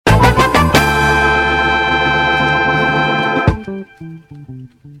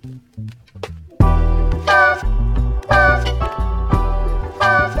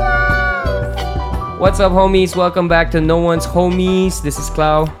What's up, homies? Welcome back to No One's Homies. This is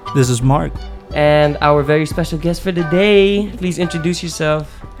Clau. This is Mark. And our very special guest for the day. Please introduce yourself.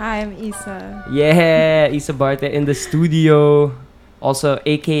 Hi, I'm Isa. Yeah, Isa Barta in the studio. Also,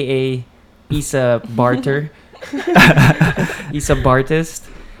 aka Isa Barter. Isa Bartist.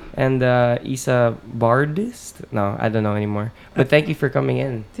 And Isa Bardist? No, I don't know anymore. But thank you for coming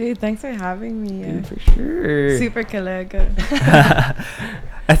in. Dude, thanks for having me. Dude, for sure. Super kalega.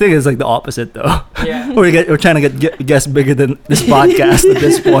 I think it's like the opposite though. Yeah. We're trying to get guests bigger than this podcast at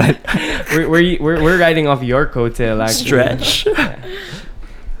this point. We're riding off your coattail, actually. Stretch.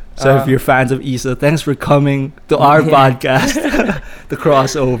 So if you're fans of Isa, thanks for coming to our podcast, the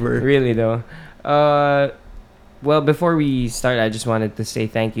crossover. Really though. Well, before we start, I just wanted to say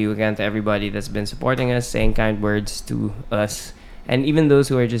thank you again to everybody that's been supporting us, saying kind words to us, and even those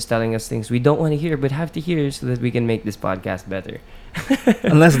who are just telling us things we don't want to hear but have to hear so that we can make this podcast better.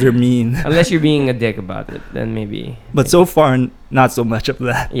 Unless they're mean. Unless you're being a dick about it, then maybe. But so far, not so much of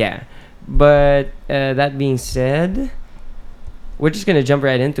that. Yeah. But that being said, we're just going to jump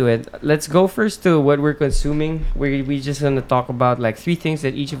right into it. Let's go first to what we're consuming. We just going to talk about like 3 things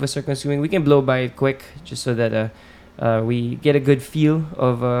that each of us are consuming. We can blow by it quick just so that we get a good feel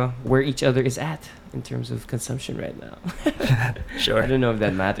of where each other is at in terms of consumption right now. Sure. I don't know if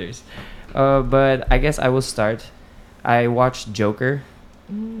that matters. But I guess I will start. I watched Joker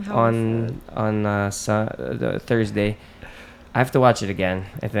on Thursday. I have to watch it again,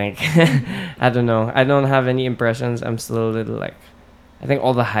 I think. I don't know. I don't have any impressions. I'm still a little like... I think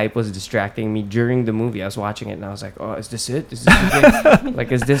all the hype was distracting me during the movie. I was watching it and I was like, oh, is this it? Is this it?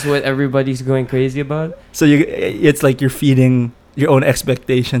 Like, is this what everybody's going crazy about? So it's like you're feeding your own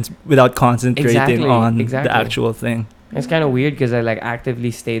expectations without concentrating on the actual thing. It's kind of weird because I like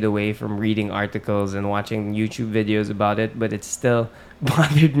actively stayed away from reading articles and watching YouTube videos about it, but it still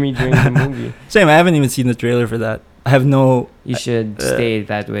bothered me during the movie. Same, I haven't even seen the trailer for that. I have no... You should stay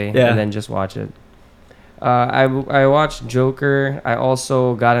that way and then just watch it. I watched Joker. I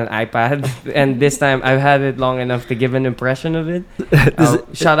also got an iPad, and this time I've had it long enough to give an impression of it.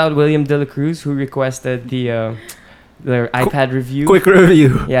 Shout out William De La Cruz, who requested the iPad review. Quick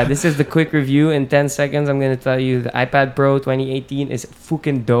review. Yeah, this is the quick review. In 10 seconds, I'm going to tell you the iPad Pro 2018 is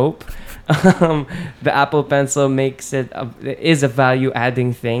fucking dope. The Apple Pencil is a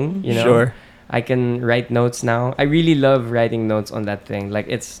value-adding thing, you know? Sure. I can write notes now. I really love writing notes on that thing. Like,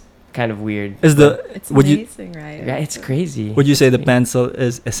 it's kind of weird. It's amazing, right? Yeah, it's crazy. Would you say the pencil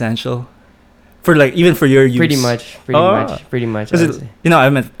is essential? For like, even for your use? Pretty much. I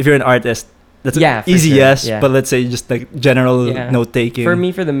mean, if you're an artist, that's easy, sure. Yes. Yeah. But let's say just like general note taking. For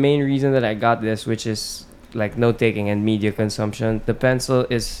me, for the main reason that I got this, which is like note taking and media consumption, the pencil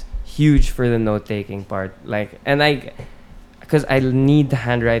is huge for the note taking part. Like, because I need to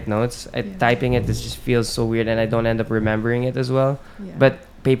handwrite notes. Typing it just feels so weird, and I don't end up remembering it as well. Yeah. But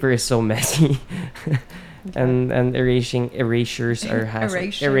paper is so messy. And erasures are hassle.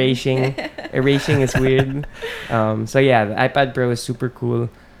 Erasing is weird. So yeah, the iPad Pro is super cool.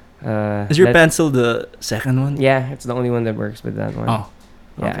 Is your pencil the second one? Yeah, it's the only one that works with that one. Oh,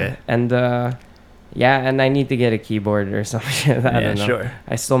 yeah. Okay. And and I need to get a keyboard or some shit. I don't know. Sure.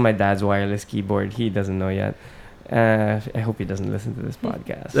 I stole my dad's wireless keyboard. He doesn't know yet. I hope he doesn't listen to this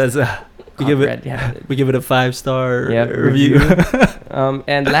podcast. That's we give it a 5-star review.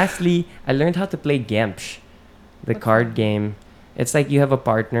 And lastly, I learned how to play Gemsh, the card game. It's like you have a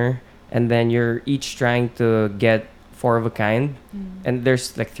partner, and then you're each trying to get 4 of a kind, and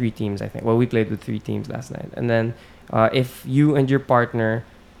there's like 3 teams, I think. Well, we played with 3 teams last night, and then if you and your partner,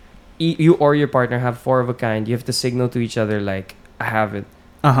 you or your partner have 4 of a kind, you have to signal to each other like, I have it,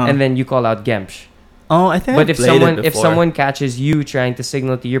 and then you call out Gemsh. Oh, I think. But if someone catches you trying to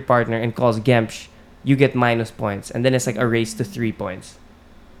signal to your partner and calls Gemsh, you get minus points, and then it's like a race to 3 points.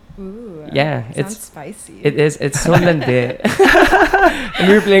 Ooh, yeah, it's spicy. It is. It's so lande. And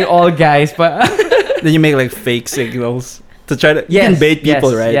we're playing all guys, but then you make like fake signals to try to you can bait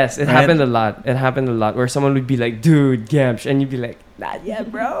people, right? Yes, it happened a lot. It happened a lot where someone would be like, "Dude, Gemsh," and you'd be like, "Not yet,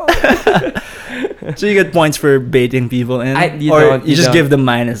 bro." So you get points for baiting people in, you just give them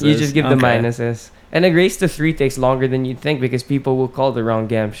minuses. You just give them minuses. And a race to 3 takes longer than you'd think because people will call the wrong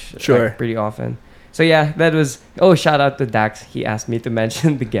Gemsh like, pretty often. So yeah, that was... Oh, shout out to Dax. He asked me to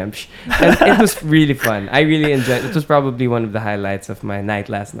mention the Gemsh. And it was really fun. I really enjoyed it. It was probably one of the highlights of my night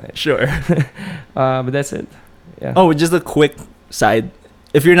last night. Sure. But that's it. Yeah. Oh, just a quick side.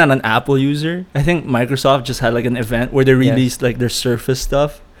 If you're not an Apple user, I think Microsoft just had like an event where they released like their Surface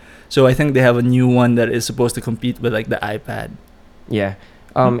stuff. So I think they have a new one that is supposed to compete with like the iPad. Yeah.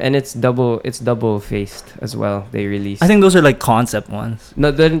 And it's double faced as well. They released. I think those are like concept ones.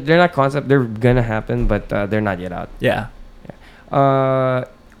 No, they're not concept. They're gonna happen, but they're not yet out. Yeah.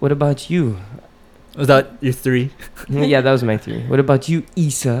 What about you? Was that your 3? Yeah, that was my 3. What about you,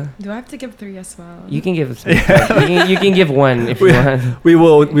 Isa? Do I have to give 3 as well? You can give us. You can give 1 if you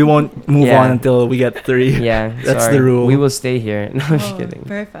want. We won't move Yeah. on until we get 3. Yeah, That's sorry. the rule. We will stay here. No, I'm just Oh, kidding.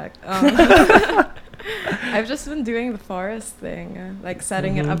 Perfect. I've just been doing the forest thing, like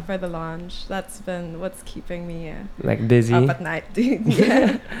setting it Mhm. up for the launch. That's been what's keeping me Like busy. up at night, dude.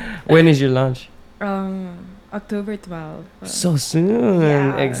 Yeah. When is your launch? October 12th. So soon.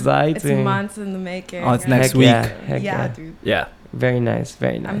 Yeah. Exciting. It's months in the making. Oh, it's and- next Heck week. Yeah. Heck Yeah, yeah. dude. Yeah. Very nice.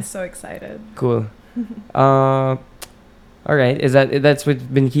 Very nice. I'm so excited. Cool. All right. That's what's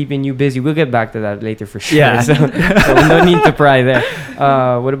been keeping you busy? We'll get back to that later for sure. Yeah. So no need to pry there.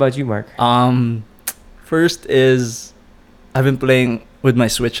 What about you, Mark? First is I've been playing with my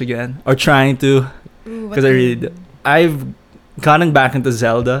Switch again, or trying to. Ooh, what 'Cause I really game? I've gotten back into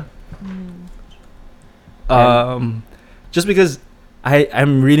Zelda. Mm. Just because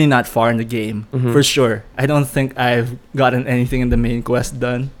I'm really not far in the game, Mhm. for sure. I don't think I've gotten anything in the main quest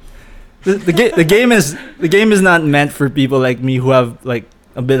done. The game is not meant for people like me who have like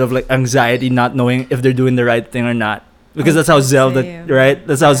a bit of like anxiety not knowing if they're doing the right thing or not. Because that's how Zelda, Same. right?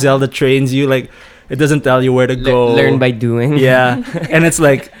 That's how Yeah. Zelda trains you. Like, it doesn't tell you where to go. Learn by doing. Yeah, and it's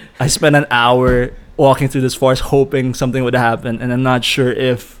like I spent an hour walking through this forest hoping something would happen, and I'm not sure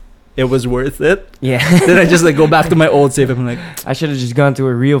if it was worth it. Yeah. Then I just like go back to my old save. I'm like, I should have just gone to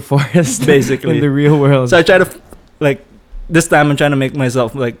a real forest. Basically. In the real world. so I try to like this time I'm trying to make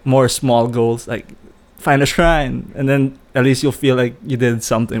myself like more small goals, like find a shrine, and then at least you'll feel like you did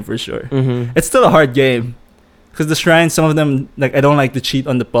something for sure. Mm-hmm. It's still a hard game because the shrines, some of them, like I don't like to cheat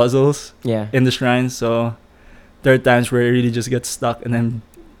on the puzzles Yeah. in the shrines, so there are times where I really just get stuck, and then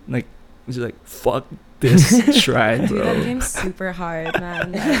like it's just like fuck this shrine, Dude, that bro. game's super hard,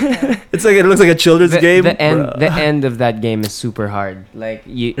 man. Like, It's like it looks like a children's game. The end, bruh. the end of that game is super hard. Like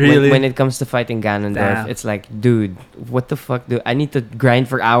you, Really? when it comes to fighting Ganondorf, Damn. it's like, dude, what the fuck, dude? I need to grind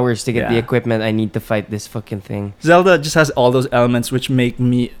for hours to get the Yeah. equipment I need to fight this fucking thing. Zelda just has all those elements which make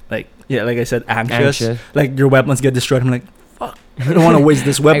me like, yeah, like I said, anxious. Like your weapons get destroyed. I'm like, fuck, I don't want to waste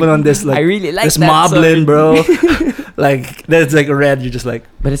this weapon on this I like really like this that moblin, sword. bro. Like that's like red. You're just like,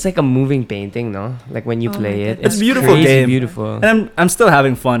 But it's like a moving painting, no? Like when you Oh play my it, goodness. It's a beautiful crazy game. Beautiful. and I'm still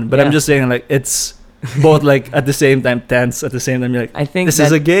having fun, but Yeah. I'm just saying like it's both like at the same time tense. At the same time, you're like, I think this that,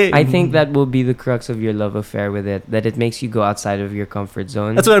 is a game. I think that will be the crux of your love affair with it. That it makes you go outside of your comfort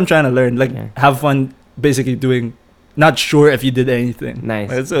zone. that's what I'm trying to learn. Like Yeah. have fun, basically doing. Not sure if you did anything.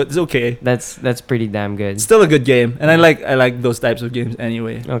 Nice. Like, it's okay. That's pretty damn good. It's still a good game, and I like those types of games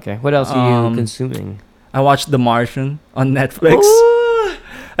anyway. Okay, what else are you Um, consuming? I watched The Martian on Netflix. Ooh!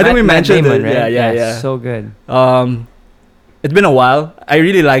 I think we Matt mentioned Damon, it. right? Yeah. So good. It's been a while. I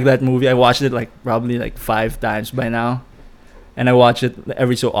really like that movie. I watched it like probably like 5 times by now, and I watch it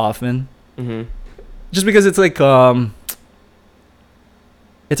every so often, Mm-hmm. just because it's like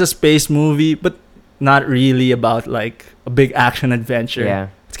it's a space movie, but not really about like a big action adventure. Yeah,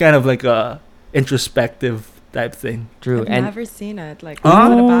 It's kind of like a introspective type thing. true. I've And never seen it. Like, Huh?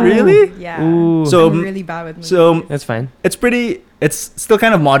 what about Really? it? Yeah. Ooh. So- I'm really bad with movies. so- that's fine. It's pretty. It's still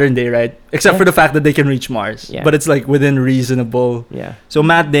kind of modern day, right? Except Yeah. for the fact that they can reach Mars. Yeah. But it's like within reasonable. Yeah. So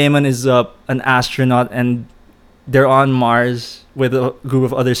Matt Damon is an astronaut, and they're on Mars with a group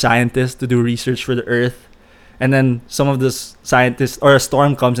of other scientists to do research for the Earth. And then some of the scientists, or a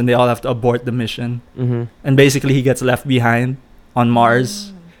storm comes, and they all have to abort the mission. Mm-hmm. And basically, he gets left behind on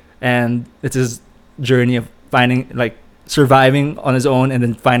Mars, and it's his journey of finding, like, surviving on his own, and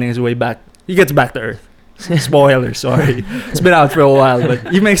then finding his way back. He gets back to Earth. Spoiler, sorry. It's been out for a while,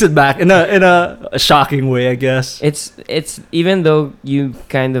 but he makes it back in a shocking way, I guess. It's even though you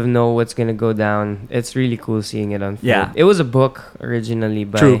kind of know what's gonna go down, it's really cool seeing it unfold. Yeah. It was a book originally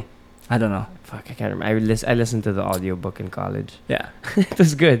by. True. I don't know. Fuck, I can't remember. I listened to the audiobook in college. Yeah, It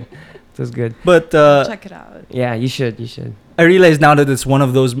was good. It was good. but Check it out. Yeah, you should. You should. I realize now that it's one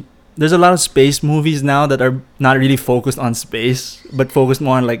of those. There's a lot of space movies now that are not really focused on space, but focused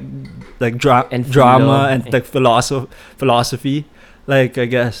more on like And drama philo. and like philosophy. Like I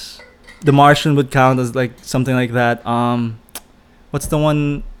guess The Martian would count as like something like that. What's the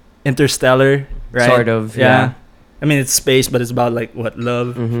one? Interstellar, right? Sort of. Yeah. Yeah. I mean, it's space, but it's about like what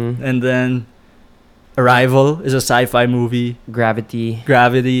love. Mm-hmm. And then Arrival is a sci-fi movie. Gravity.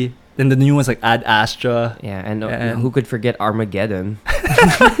 Gravity. Then the new one's like Ad Astra. Yeah, and And- who could forget Armageddon?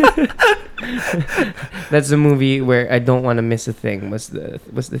 That's the movie where I don't want to miss a thing. Was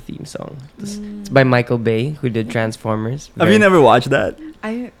the theme song? It's by Michael Bay, who did Transformers. Have you never watched that?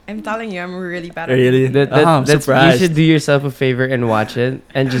 I'm telling you, I'm really bad at Really? I'm You surprised. should do yourself a favor and watch it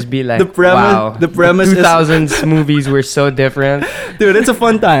and just be like, The premise- wow, the premise is- 2000s movies were so different. Dude, it's a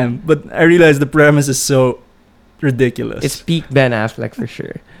fun time, but I realize the premise is so ridiculous. It's peak Ben Affleck for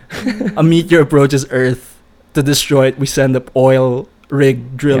sure. A meteor approaches Earth. To destroy it, we send up oil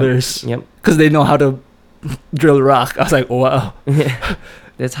rig drillers Yep. because they know how to drill rock. I was like, wow.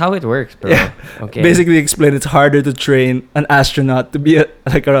 That's how it works, bro. Yeah. Okay. Basically, explain it's harder to train an astronaut to be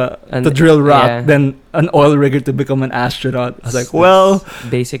And- to drill rock yeah. than an oil rigger to become an astronaut. I was like, It's well,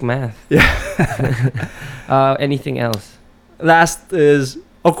 basic math. Yeah. Anything else? last is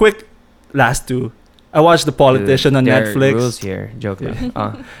quick. Last two. I watched The Politician on There are Netflix. rules here. Joke Yeah.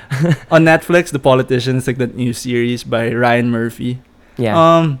 lang. On Netflix, The Politician is like the new series by Ryan Murphy.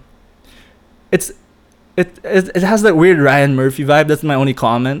 Yeah. It has that weird Ryan Murphy vibe. That's my only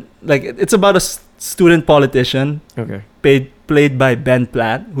comment. Like it's about a student politician Okay. played by Ben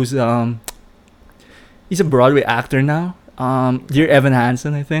Platt, who's he's a Broadway actor now. Dear Evan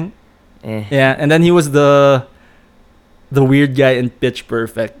Hansen, I think. Yeah, and then he was the weird guy in Pitch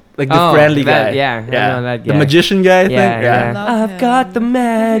Perfect, like the friendly guy. Yeah. I know that The guy. magician guy, I think. Yeah. Love I've him. got the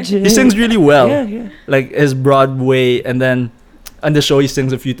magic. He sings really well. Yeah. Like his Broadway, and then on the show he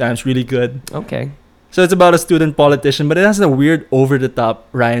sings a few times, really good. Okay. So it's about a student politician, but it has a weird over the top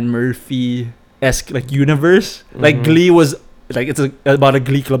Ryan Murphy esque like universe. Like Mhm. Glee was like about a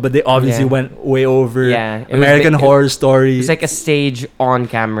Glee club, but they obviously Yeah. went way over. Yeah. American Horror Story. It's like a stage on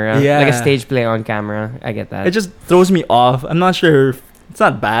camera. Yeah. Like a stage play on camera. I get that. It just throws me off. I'm not sure. It's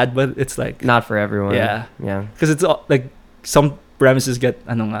not bad, but it's like Not for everyone. Yeah. Yeah. because it's like some premises get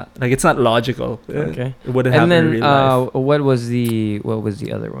like it's not logical. Okay. It wouldn't happen And in then real life. what was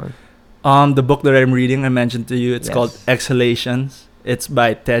the other one? The book that I'm reading, I mentioned to you, it's Yes. called Exhalations. It's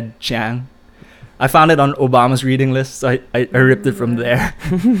by Ted Chiang. I found it on Obama's reading list, so I ripped it from there.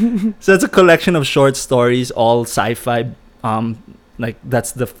 So it's a collection of short stories, all sci-fi. Like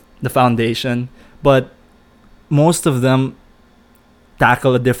that's the foundation, but most of them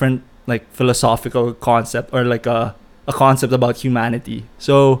tackle a different like philosophical concept or like a concept about humanity.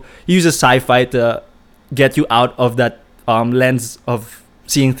 So he uses sci-fi to get you out of that lens of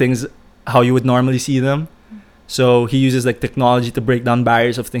seeing things how you would normally see them. So he uses like technology to break down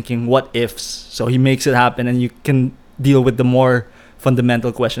barriers of thinking what ifs. So he makes it happen, and you can deal with the more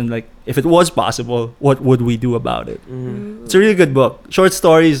fundamental question like, if it was possible, what would we do about it? Mm. It's a really good book. Short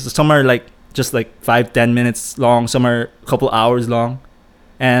stories, some are like just like 5-10 minutes long, some are a couple hours long,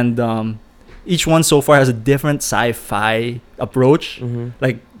 and each one so far has a different sci-fi approach, Mm-hmm.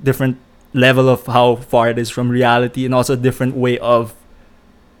 like different level of how far it is from reality, and also a different way of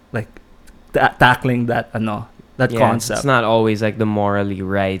like tackling that concept. It's not always like the morally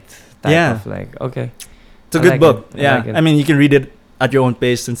right type Yeah. of like, okay. It's a I good like book. it. I Yeah, like it. I mean you can read it at your own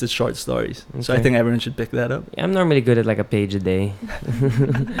pace since it's short stories. So I Okay. think everyone should pick that up. Yeah, I'm normally good at like a page a day.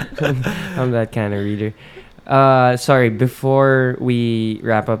 I'm that kind of reader. Sorry, before we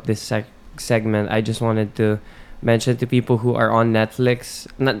wrap up this segment, I just wanted to mention to people who are on Netflix,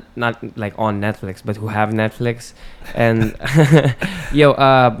 not like on Netflix, but who have Netflix, and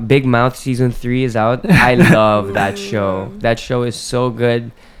Big Mouth season 3 is out. I love that show. That show is so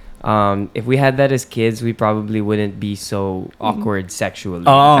good. If we had that as kids, we probably wouldn't be so awkward sexually.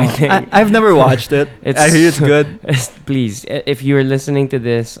 Oh, I think. I've never watched it. I hear it's good. Please, if you're listening to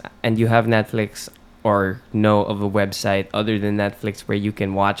this and you have Netflix or know of a website other than Netflix where you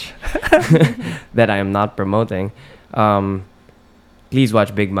can watch that I am not promoting, please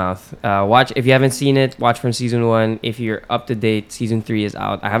watch Big Mouth. Watch if you haven't seen it. Watch from season 1. If you're up to date, season 3 is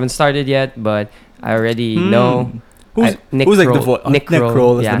out. I haven't started yet, but I already know. Who's Nick like the Kroll. voice? Nick Nick Kroll,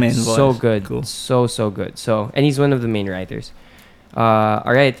 Kroll is yeah, the main voice. so good, Cool. so good. So, and he's one of the main writers. All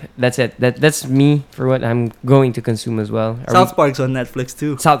right, that's it. That's me for what I'm going to consume as well. South Park's on Netflix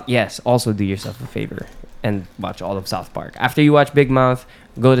too. Yes. Also, do yourself a favor and watch all of South Park. After you watch Big Mouth,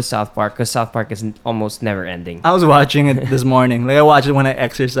 go to South Park because South Park is almost never ending. I was watching it this morning. Like I watch it when I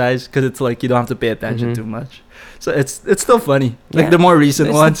exercise because it's like you don't have to pay attention Mhm. too much. So it's still funny. Like Yeah. the more recent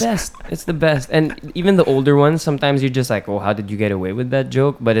It's ones. the best. It's the best. And even the older ones, sometimes you're just like, oh, how did you get away with that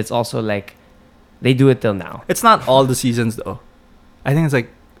joke? But it's also like, they do it till now. It's not all the seasons though. I think it's like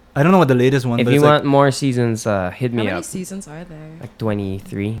I don't know what the latest one. If but you it's like, want more seasons, hit How me many up. seasons are there? Like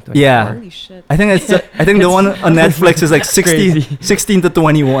 23, 24. Yeah. Holy shit. I think I think the one on Netflix is like 16 to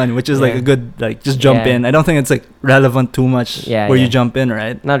 21, which is like Yeah. a good like just jump Yeah. in. I don't think it's like relevant too much Yeah, where yeah. you jump in,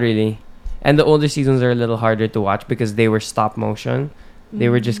 right? Not really. And the older seasons are a little harder to watch because they were stop motion. They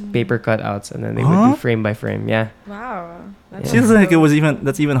were just paper cutouts, and then they would Huh? do frame by frame. Yeah, Wow. Yeah. Seems like it was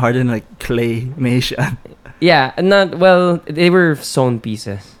that's even harder than like claymation. yeah. Not well. They were sewn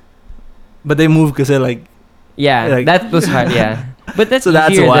pieces. But they move because they're like Yeah, Like- that was hard. Yeah, but that's So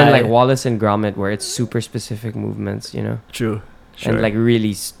that's easier than why. like Wallace and Gromit, where it's super specific movements, you know, true. Sure. and like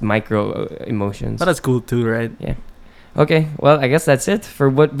really micro emotions. but that's cool too, right? Okay, well, I guess that's it for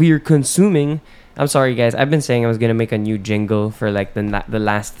what we're consuming. I'm sorry, guys. I've been saying I was gonna make a new jingle for like the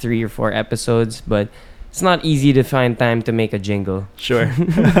last 3 or 4 episodes, but it's not easy to find time to make a jingle. Sure.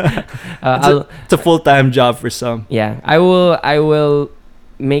 I'll It's a full-time job for some. yeah, I will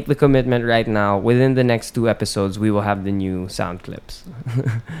make the commitment right now. Within the next 2 episodes, we will have the new sound clips.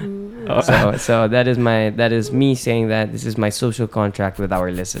 Ooh. Oh. So that is me saying that this is my social contract with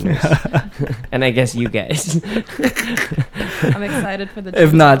our listeners, and I guess you guys. I'm excited for the.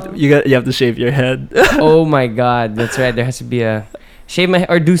 If not, jingle. you have to shave your head. Oh my God, that's right. There has to be a shave my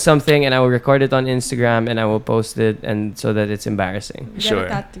or do something, and I will record it on Instagram and I will post it, and so that it's embarrassing. Get Sure. a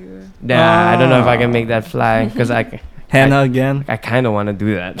tattoo. Yeah, I don't know if I can make that fly because I Henna again. kind of want to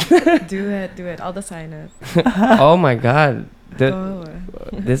do that. Do it. I'll design it. Oh my God, Go.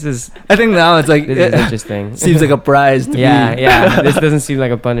 this is I think now it's like this is interesting. seems like a prize to yeah, me. yeah. This doesn't seem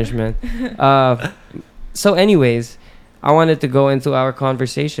like a punishment. So, anyways, I wanted to go into our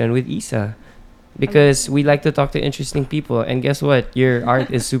conversation with Isa because we like to talk to interesting people. And guess what? Your art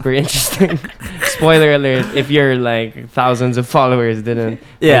is super interesting. Spoiler alert! If your like thousands of followers didn't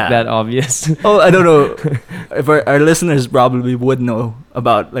Yeah. make that obvious. Oh, I don't know if our listeners probably would know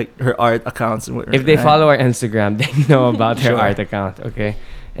about like her art accounts. And If they right? follow our Instagram, they know about her Sure. art account. Okay,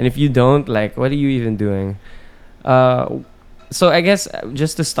 and if you don't, like, what are you even doing? So I guess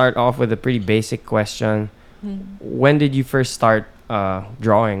just to start off with a pretty basic question. When did you first start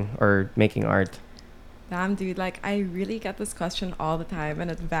drawing or making art? Damn, dude. Like, I really get this question all the time,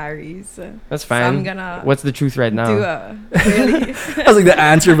 and it varies. That's So I'm fine. gonna What's the truth right do now? a really. I was like, the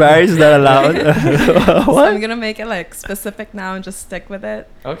answer varies. Is that allowed? So What? I'm gonna make it like specific now and just stick with it.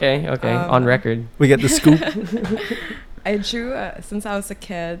 Okay, on record. We get the scoop. I drew since I was a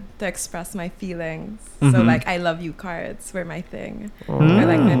kid to express my feelings. So Mhm. like, I love you cards were my thing. Oh. Or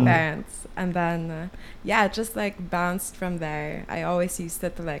like my Mm. parents, and then yeah, it just like bounced from there. I always used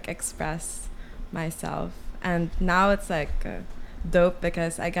it to like express myself, and now it's like dope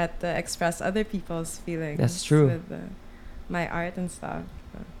because I get to express other people's feelings. That's true. With my art and stuff.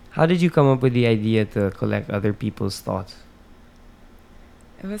 How did you come up with the idea to collect other people's thoughts?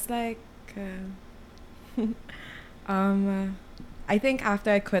 It was like I think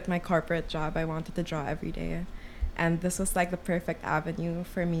after I quit my corporate job, I wanted to draw every day, and this was like the perfect avenue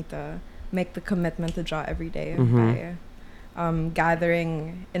for me to make the commitment to draw every day Mhm. by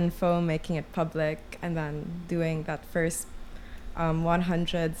gathering info, making it public, and then doing that first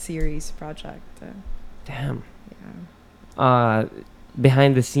 100 series project. Damn. Yeah.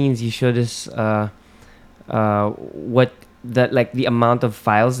 Behind the scenes, you showed us what that like the amount of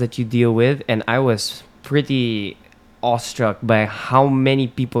files that you deal with, and I was pretty awestruck by how many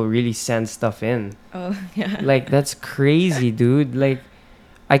people really send stuff in. Oh yeah. Like, that's crazy, dude. Like,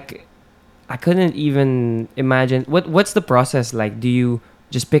 I couldn't even imagine what's the process like. Do you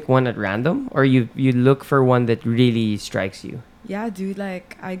just pick one at random, or you look for one that really strikes you? Yeah, dude,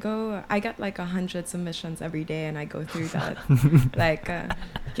 like I get like 100 submissions every day, and I go through that. Like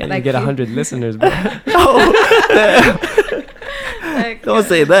Can't Like you get you- 100 listeners, bro? like Don't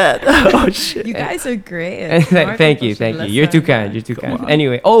say that. Oh shit. you guys are great. More Thank people you. should You're too listen. kind. You're too Come kind. on.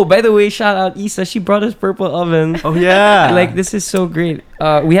 Anyway, oh, by the way, shout out Isa. She brought us purple oven. Oh yeah. Like, this is so great.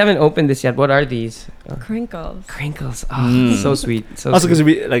 We haven't opened this yet. What are these? Crinkles. Crinkles. Oh, Mm. so sweet. So Also, because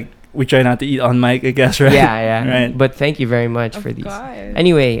sweet. we try not to eat on mic, I guess, right? Yeah, yeah. Right. But thank you very much Of for these. course.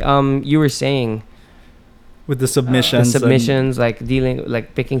 Anyway, you were saying With the the submissions. submissions,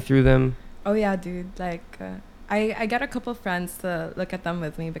 like picking through them. Oh yeah, dude. Like I get a couple friends to look at them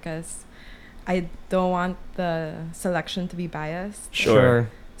with me because I don't want the selection to be biased. Sure.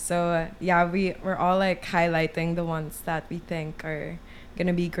 So yeah, we're all like highlighting the ones that we think are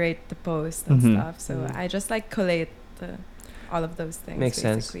gonna be great to post and Mhm. stuff. So Mhm. I just like collate all of those things. Makes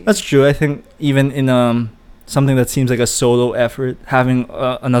sense. basically. That's true. I think even in something that seems like a solo effort, having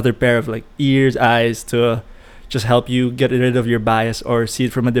another pair of like ears, eyes to just help you get rid of your bias or see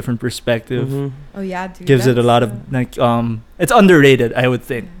it from a different perspective Mhm. Oh yeah, dude. gives it a that's, lot of like it's underrated, I would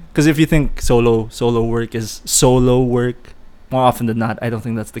think. Because if you think solo work is solo work, more often than not, I don't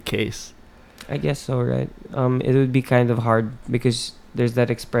think that's the case. I guess so, right? It would be kind of hard because there's that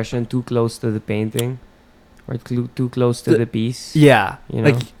expression too close to the painting. or too close to the piece. Yeah, You know?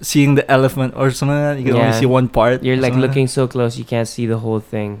 like seeing the elephant or something like that. You can only Yeah. see one part. You're or like something looking so close you can't see the whole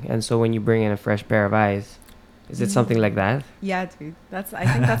thing, and so when you bring in a fresh pair of eyes, is it something like that? Yeah, dude. I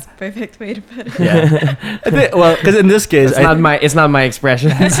think that's the perfect way to put it. Yeah. I think, well, because in this case, It's not my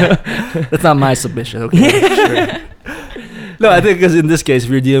expression. So. that's not my submission. Okay, sure. No, I think because in this case, if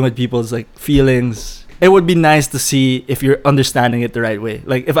you're dealing with people's like feelings, it would be nice to see if you're understanding it the right way.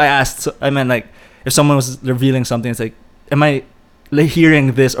 Like if I asked, I meant like if someone was revealing something, it's like, am I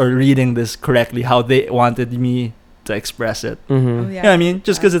hearing this or reading this correctly? How they wanted me to express it. Oh, Mm-hmm. yeah. You know what I mean?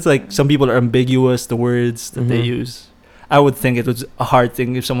 Just because it's like some people are ambiguous, the words that they Mhm. use. I would think it was a hard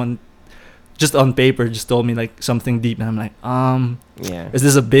thing if someone just on paper just told me like something deep, and I'm like, Yeah. is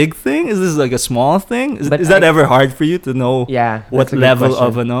this a big thing? Is this like a small thing? Is But that I- ever hard for you to know Yeah. what that's a good level question.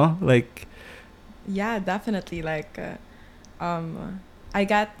 of a no? Like, Yeah, definitely. Like,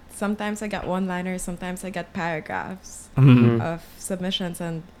 sometimes I get one-liners, sometimes I get paragraphs mhm. of submissions,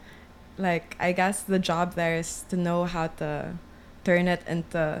 and like I guess the job there is to know how to turn it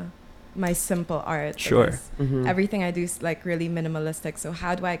into my simple art. Sure. because Mhm. Everything I do is like really minimalistic. So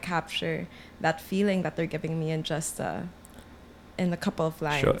how do I capture that feeling that they're giving me in just in a couple of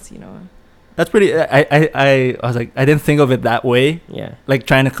lines? Sure. You know. That's pretty. I was like, I didn't think of it that way. Yeah. Like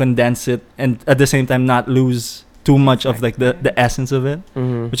trying to condense it and at the same time not lose too much of like the Exactly. essence of it,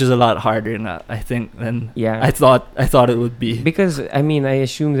 Mm-hmm. which is a lot harder, I think, than Yeah. I thought it would be. Because I mean, I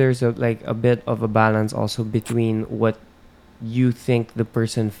assume there's a bit of a balance also between what you think the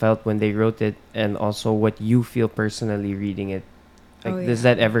person felt when they wrote it and also what you feel personally reading it. Like, Oh, does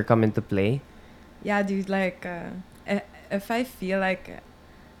yeah. that ever come into play? Yeah, dude. Like, if I feel like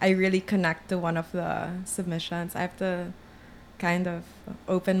I really connect to one of the submissions, I have to kind of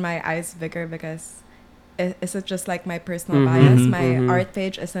open my eyes bigger because is it just like my personal Mhm, bias? mhm, My mhm. art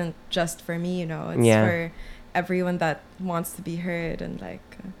page isn't just for me, you know. It's Yeah. for everyone that wants to be heard and like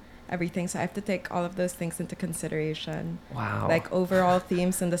everything. So I have to take all of those things into consideration. Wow. Like overall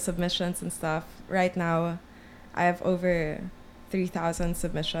themes and the submissions and stuff. Right now, I have over 3,000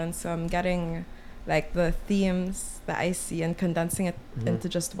 submissions, so I'm getting like the themes that I see and condensing it Mhm. into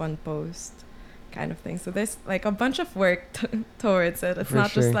just one post, kind of thing. So there's like a bunch of work towards it. It's For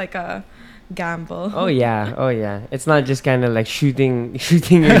not sure. just like a gamble. Oh yeah, oh yeah. It's not just kind of like shooting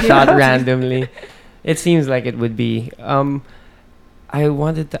your shot randomly. It seems like it would be. I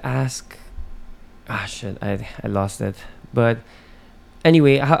wanted to ask. Ah shit, I lost it. But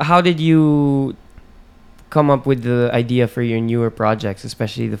anyway, how did you come up with the idea for your newer projects,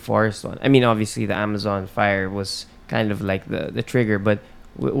 especially the forest one? I mean, obviously the Amazon fire was kind of like the trigger, but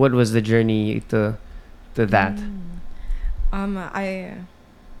what was the journey to that?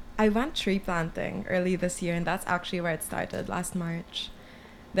 I went tree planting early this year, and that's actually where it started last March.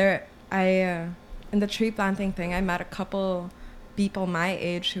 In the tree planting thing, I met a couple people my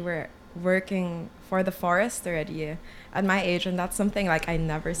age who were working for the forest already at my age, and that's something like I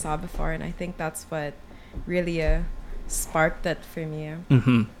never saw before, and I think that's what really sparked it for me.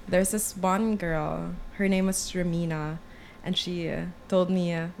 Mm-hmm. There's this one girl, her name was Ramina, and she told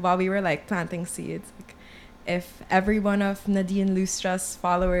me while we were like planting seeds, like, if every one of Nadine Lustra's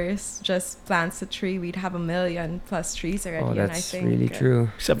followers just plants a tree, we'd have 1 million plus trees already. Oh, And I that's think really true.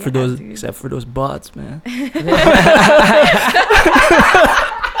 Except for Yeah, those, dude. except for those bots, man.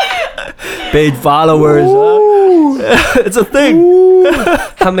 Paid followers. Huh? It's a thing.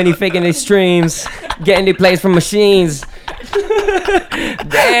 How many fake in these streams getting their plays from machines?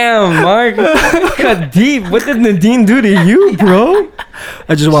 Damn, Mark, cut deep. What did Nadine do to you, bro?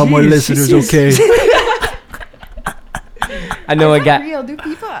 I just want more Jeez, listeners, jeez. okay? I know Is I that got. real? Do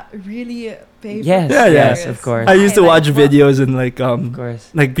people really pay Yes, for Yeah, yeah. yes, of course. I used to Why? watch Like, what- videos in like Of course.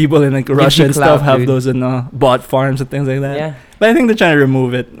 like people in like Gives Russia you and stuff clout, have dude. those in bot farms and things like that. Yeah. But I think they're trying to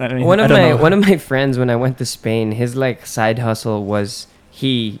remove it. I mean, One I of don't my know. one of my friends when I went to Spain, his like side hustle was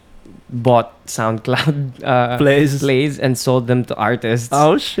he bought SoundCloud plays and sold them to artists.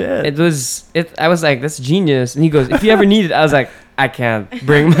 Oh shit! It was it. I was like, that's genius. And he goes, if you ever need it, I was like, I can't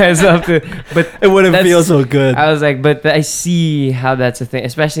bring myself to. But It wouldn't that's- feel so good. I was like, but I see how that's a thing,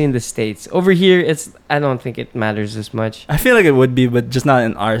 especially in the States. Over here, I don't think it matters as much. I feel like it would be, but just not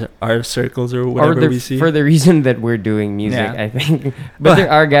in our circles or whatever we see. For the reason that we're doing music, Yeah. I think. But there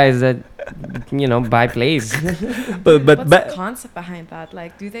are guys that, buy plays. but What's but the concept behind that?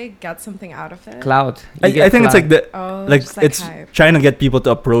 Like, do they get something out of it? Clout. I think it's like the Oh, like just it's hype. trying to get people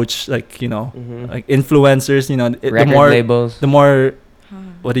to approach like Mhm. like influencers. The Record more labels. the more Huh.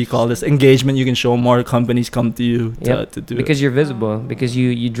 what do you call this engagement you can show, more companies come to you Yep. to do Because it. you're visible, because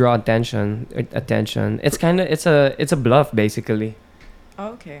you draw attention. It's kind of it's a bluff basically.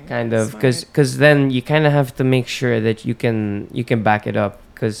 Okay. kind of, Smart. because then you kind of have to make sure that you can back it up.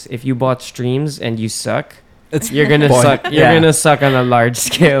 Because if you bought streams and you suck, It's you're gonna point. suck. You're Yeah. gonna suck on a large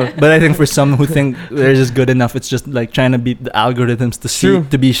scale. But I think for some who think they're just good enough, it's just like trying to beat the algorithms to see True.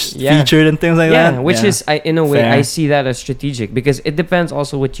 to be Yeah. featured and things like Yeah, that. which is in a way Fair. I see that as strategic, because it depends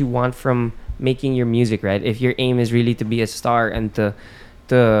also what you want from making your music, right? If your aim is really to be a star and to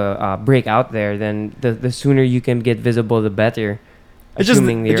break out there, then the sooner you can get visible, the better. it just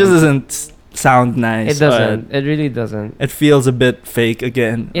Assuming it you're- just doesn't sound nice. It doesn't. It really doesn't. It feels a bit fake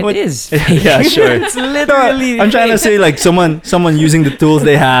again. It What- is. Yeah, sure. It's literally. I'm trying to say like someone using the tools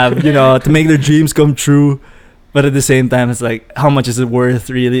they have, to make their dreams come true, but at the same time, it's like how much is it worth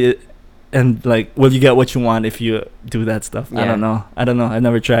really, and like will you get what you want if you do that stuff? I Yeah. don't know. I've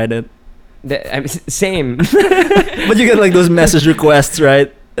never tried it, Same. but you get like those message requests,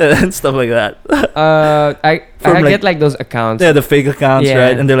 right, and stuff like that. I From, get like those accounts. Yeah, the fake accounts, Yeah.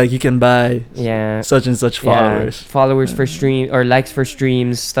 right, and they're like you can buy Yeah. such and such followers. Followers for stream or likes for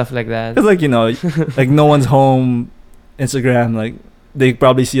streams, stuff like that. It's like like no one's home. Instagram, like they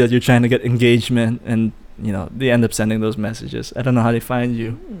probably see that you're trying to get engagement, and they end up sending those messages. I don't know how they find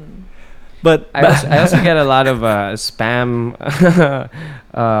you, Hmm. but I also get a lot of spam,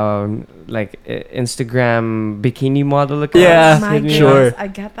 like Instagram bikini model accounts. Yeah, My hit me goodness, up. sure. I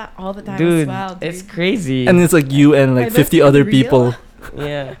get that all the time Dude, as well. Dude. it's crazy. and it's like you and Are like those 50 even other real? people.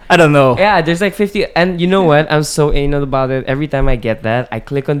 Yeah. I don't know. Yeah, there's like 50. And you know what? I'm so anal about it. Every time I get that, I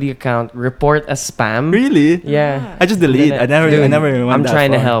click on the account, report as spam. Really? Yeah. I just delete. I never Dude, went I'm that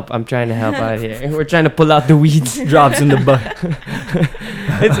trying to far. help. I'm trying to help out here. We're trying to pull out the weeds. Drops in the butt.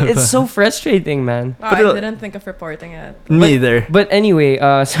 It's so frustrating, man. Wow, But I it'll- didn't think of reporting it. Me either. But anyway,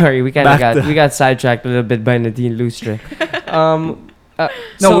 sorry, we kind of Back to- we got sidetracked a little bit by Nadine Lustre. No,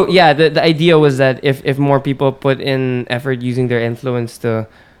 So yeah, the idea was that if more people put in effort using their influence to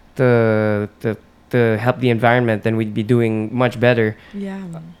help the environment, then we'd be doing much better. Yeah.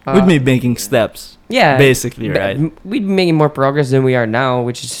 We'd be making steps, Yeah, basically, right? We'd be making more progress than we are now,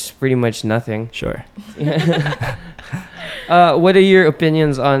 which is pretty much nothing. Sure. What are your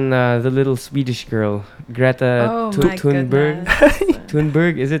opinions on the little Swedish girl, Greta Oh my Thunberg? goodness.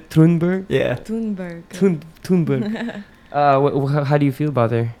 Thunberg? Is it Thunberg? Yeah. Thunberg. Thunberg. How do you feel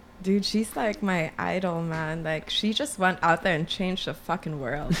about her? Dude, she's like my idol, man. Like, she just went out there and changed the fucking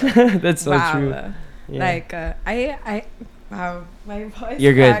world. That's so wow. true. Yeah. Like, wow, my voice.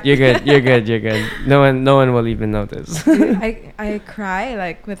 You're good. cracked. You're good. You're good. You're good. No one will even notice. Dude, I cry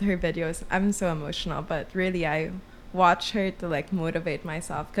like with her videos. I'm so emotional, but really I watch her to like motivate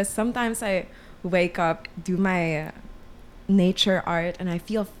myself, because sometimes I wake up, do my nature art, and I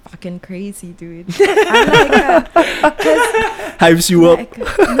feel fucking crazy, dude. I'm like, Hypes you up. like,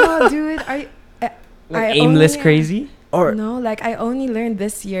 no, dude, I Aimless only- crazy. Or No, like I only learned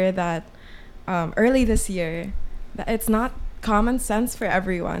this year that, early this year, that it's not common sense for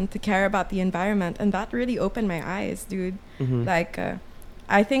everyone to care about the environment, and that really opened my eyes, dude. Mhm. Like,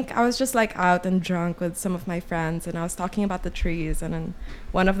 I think I was just like out and drunk with some of my friends, and I was talking about the trees, and then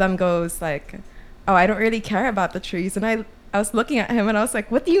one of them goes like, "Oh, I don't really care about the trees," and I was looking at him, and I was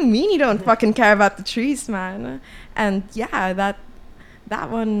like, "What do you mean you don't fucking care about the trees, man?" And yeah, that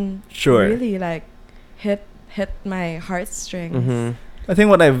one Sure. really like hit my heartstrings. Mhm. I think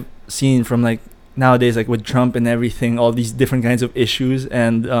what I've seen from like nowadays, like with Trump and everything, all these different kinds of issues,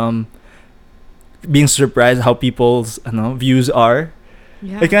 and being surprised how people's views are.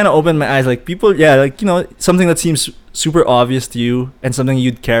 Yeah. It kind of opened my eyes. Like people, yeah, like something that seems super obvious to you and something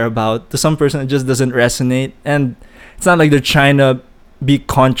you'd care about, to some person it just doesn't resonate. And it's not like they're trying to be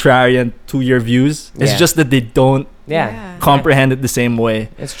contrarian to your views. It's Yeah. just that they don't Yeah. comprehend it the same way.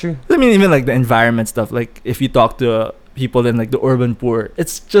 It's true. I mean, even like the environment stuff. Like if you talk to people in like the urban poor,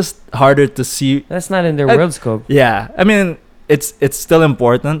 it's just harder to see. That's not in their I- world scope. Yeah, I mean, it's still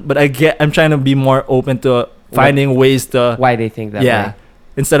important, but I'm trying to be more open to finding ways to Why they think that yeah, way.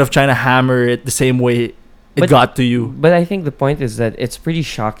 instead of trying to hammer it the same way it But- got to you. But I think the point is that it's pretty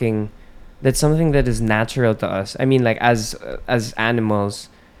shocking that something that is natural to us, I mean, like as animals,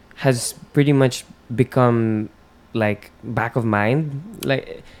 has pretty much become like back of mind.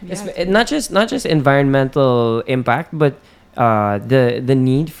 Like it's Yeah. not just environmental impact, but the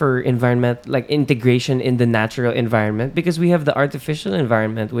need for environment, like integration in the natural environment, because we have the artificial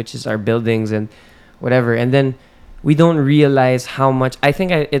environment, which is our buildings and whatever, and then we don't realize how much. I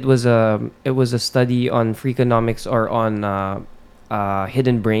think it was a study on Freakonomics or on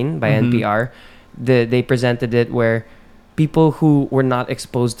Hidden Brain by Mhm. NPR. They presented it where people who were not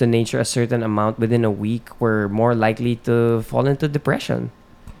exposed to nature a certain amount within a week were more likely to fall into depression.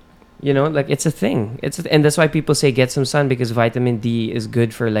 You know, like it's a thing. And that's why people say get some sun, because vitamin D is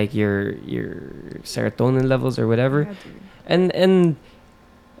good for like your serotonin levels or whatever. Yeah, dude. And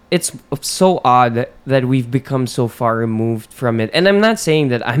it's so odd that we've become so far removed from it. And I'm not saying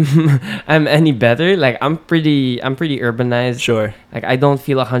that I'm I'm any better. Like I'm pretty urbanized. Sure. Like I don't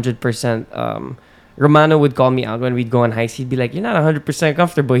feel 100%. Romano would call me out when we'd go on hikes. He'd be like, "You're not 100%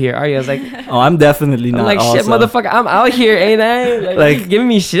 comfortable here, are you?" I was like, Oh, I'm definitely I'm not. like, "Shit, also. motherfucker, I'm out here, ain't I? Like, give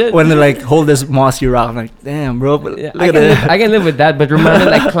me shit." When they like hold this mossy rock, I'm like, damn, bro. But Yeah, look at it. I can live with that, but Romano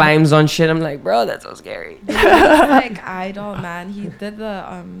like climbs on shit. I'm like, bro, that's so scary. He's like idol, man. He did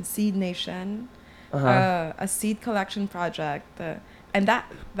the Seed Nation, Uh-huh. a seed collection project, and that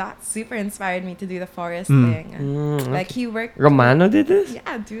super inspired me to do the forest Mm. thing. Like he worked. Romano did this?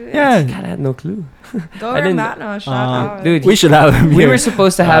 Yeah, dude. Yeah. God, I had no clue. Go I didn't- Romano, shout out. Dude, We should have him we here. were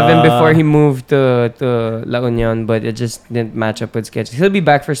supposed to have him before he moved to La Union, but it just didn't match up with schedules. He'll be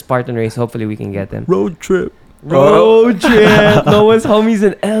back for Spartan Race. Hopefully, we can get him. Road trip. Road trip. Noah's homies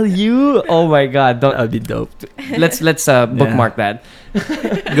in LU. Oh my God! Don't. That'd be dope. Let's bookmark that.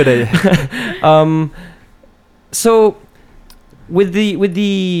 Good idea. So with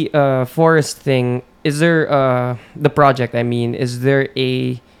the forest thing, is there the project? I mean, is there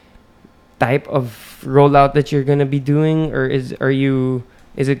a type of rollout that you're gonna be doing, or is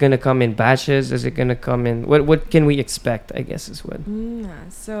it gonna come in batches? Is it gonna come in what can we expect? I guess is what.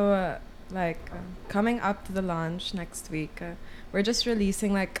 So coming up to the launch next week, we're just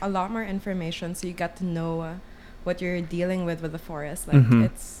releasing like a lot more information, so you get to know what you're dealing with the forest. Like Mhm.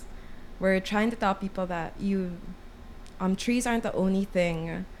 we're trying to tell people that trees aren't the only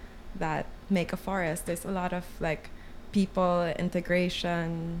thing that make a forest. There's a lot of like people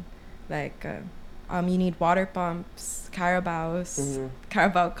integration, like you need water pumps, carabao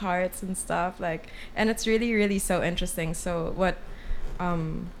carts and stuff, like, and it's really, really so interesting. So what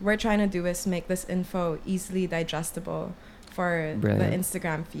we're trying to do is make this info easily digestible for Brilliant. the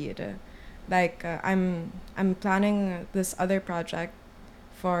Instagram feed. I'm planning this other project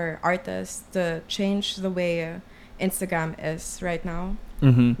for artists to change the way Instagram is right now,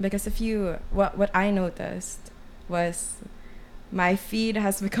 Mm-hmm. because what I noticed was my feed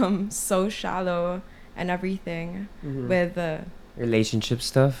has become so shallow and everything with Relationship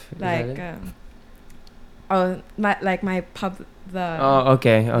stuff. Is that like it? my pub the Oh,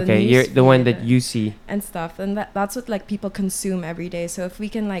 okay. You're news the one feed that you see. and stuff, and that's what like people consume every day. So if we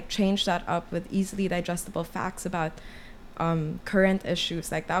can like change that up with easily digestible facts about current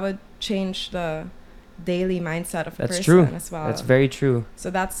issues, like that would change the daily mindset of a That's person true. as well. That's very true. So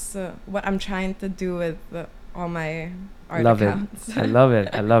that's what I'm trying to do with all my art Love it. accounts. I love it.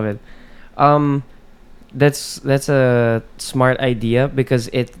 That's a smart idea, because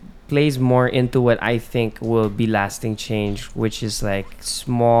it plays more into what I think will be lasting change, which is like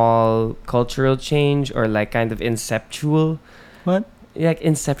small cultural change, or like kind of inceptual. What? Like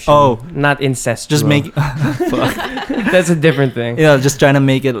inception. Oh. Not incestual. Just make, That's a different thing. just trying to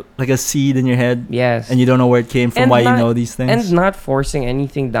make it like a seed in your head, Yes. and you don't know where it came from, And why not- you know these things. And not forcing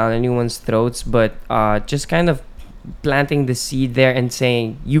anything down anyone's throats, but just kind of planting the seed there and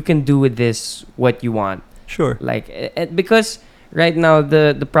saying you can do with this what you want. Sure. Like because right now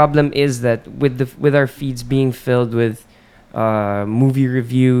the problem is that with our feeds being filled with movie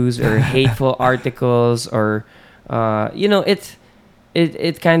reviews or hateful articles, or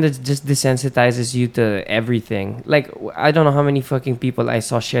it kind of just desensitizes you to everything. Like I don't know how many fucking people I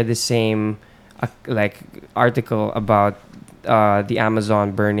saw share the same like article about the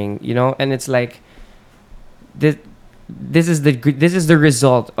Amazon burning, and it's like this is the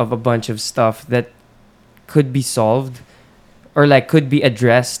result of a bunch of stuff that could be solved, or like could be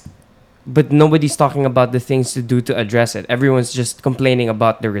addressed, but nobody's talking about the things to do to address it. Everyone's just complaining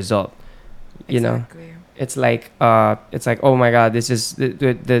about the result. You know, Exactly. it's like oh my God, this is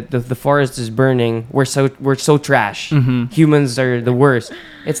the forest is burning. We're so trash. Mm-hmm. Humans are the worst.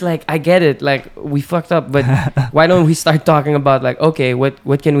 It's like, I get it, like we fucked up, but why don't we start talking about like, okay,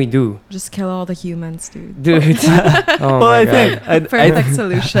 what can we do, Just kill all the humans, dude. dude? Oh Well, my I God. think Perfect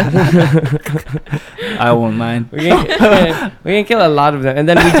solution. I won't mind. We can kill a lot of them, and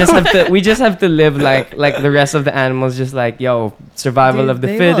then we just have to live like the rest of the animals, just like, yo, survival Dude, of the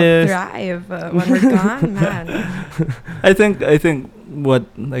they fittest. will thrive when we're gone, man. I think what,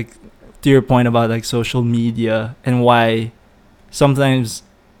 like, to your point about like social media and why sometimes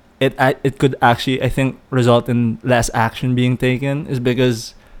it could actually, I think, result in less action being taken, is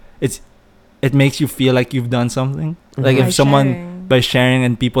because it makes you feel like you've done something. Like Mhm. if someone by sharing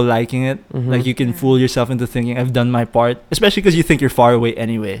and people liking it, Mhm. like you can Yeah. fool yourself into thinking I've done my part, especially because you think you're far away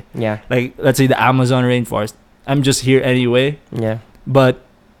anyway. Yeah, Like let's say the Amazon rainforest, I'm just here anyway, yeah. but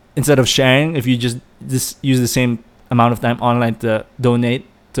instead of sharing, if you just use the same amount of time online to donate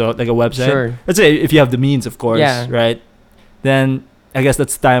to like a website. Sure. Let's say if you have the means, of course, Yeah. right? Then I guess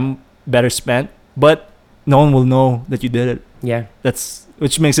that's time better spent, but no one will know that you did it. Yeah. That's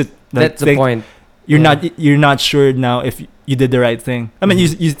which makes it like, That's the point. you're Yeah. you're not sure now if you did the right thing. I mean,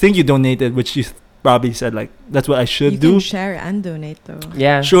 Mhm. you think you donated, which you probably said like that's what I should You do. can share and donate though.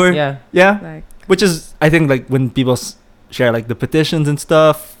 Yeah. Sure. Yeah. Yeah, Like which is I think like when people share like the petitions and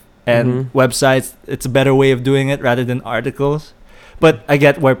stuff and Mhm. websites, it's a better way of doing it rather than articles. But I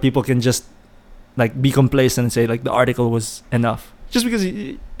get where people can just like be complacent and say like the article was enough just because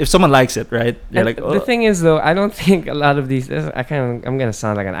if someone likes it, right? You're And like, the thing is, though, I don't think a lot of these. I'm gonna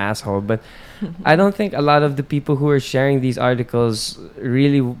sound like an asshole, but I don't think a lot of the people who are sharing these articles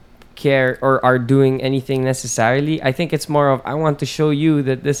really care or are doing anything necessarily. I think it's more of I want to show you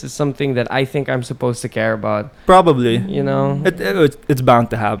that this is something that I think I'm supposed to care about. probably You know, it's bound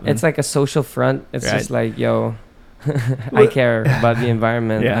to happen. it's like a social front. It's Right. just like, yo, I Well, care about the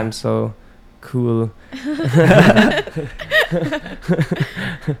environment. yeah. I'm so cool.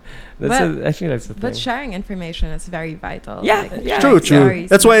 Actually that's the thing. but sharing information is very vital. Yeah, Like, yeah. true, it's true. very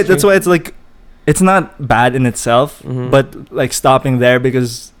That's why essential. it's like it's not bad in itself, Mhm. but like stopping there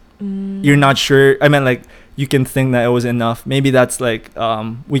because you're not sure. I mean, like you can think that it was enough. Maybe that's like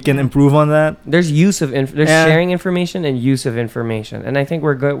we can improve on that. There's use of there's Yeah. sharing information and use of information, and I think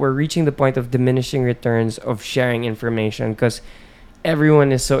we're reaching the point of diminishing returns of sharing information because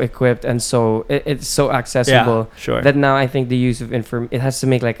everyone is so equipped and so it's so accessible Yeah, sure. that now I think the use of it has to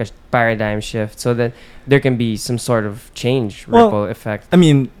make like a paradigm shift so that there can be some sort of change, Well, ripple effect. I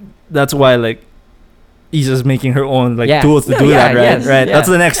mean, that's why like Isa's making her own like Yeah. tools to No, do yeah, that, right? yes, Right. yeah. That's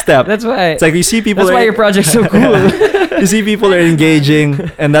the next step. That's why It's like you see people. that's why are- your project's so cool. you see people are engaging,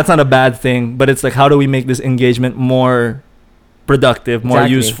 and that's not a bad thing. But it's like, how do we make this engagement more productive, more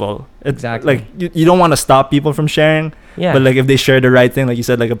Exactly. useful? It's Exactly. like you don't want to stop people from sharing, Yeah. but like if they share the right thing, like you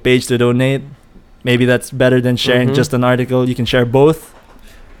said, like a page to donate, maybe that's better than sharing Mhm. just an article. You can share both.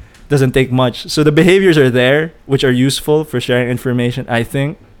 Doesn't take much. So the behaviors are there, which are useful for sharing information, I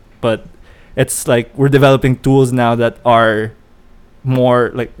think. But it's like we're developing tools now that are more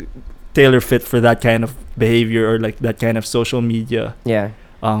like tailor fit for that kind of behavior or like that kind of social media yeah.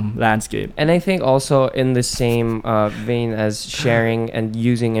 landscape. And I think also in the same vein as sharing and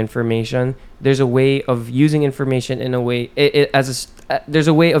using information, there's a way of using information in a way there's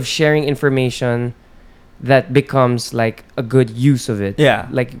a way of sharing information that becomes like a good use of it. Yeah.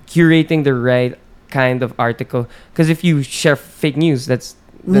 Like curating the right kind of article. Because if you share fake news, that's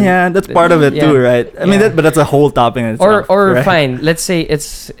Yeah, that's part of it yeah. too, right? I mean, Yeah. but that's a whole topic in itself. or right? fine. Let's say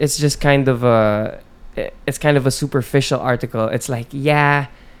it's just kind of a superficial article. It's like, yeah,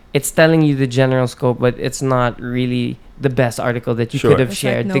 it's telling you the general scope, but it's not really the best article that you Sure. could have It's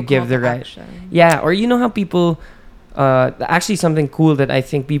shared like to no give call the to right. action. Yeah, or you know how people actually something cool that I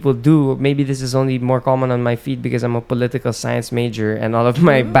think people do, maybe this is only more common on my feed because I'm a political science major and all of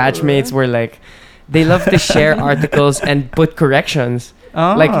my Ooh. batchmates were like they love to share articles and put corrections,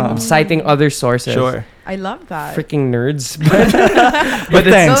 like Ah. citing other sources. Sure. I love that. Freaking nerds. But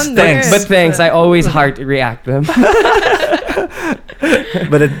it's thanks, so thanks. nerds. But thanks, I always heart react them.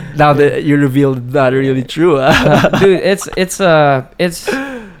 But now that you revealed that really true, Dude, it's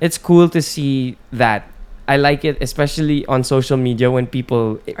cool to see that. I like it, especially on social media when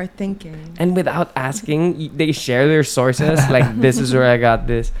people Are thinking. and without asking they share their sources. Like this is where I got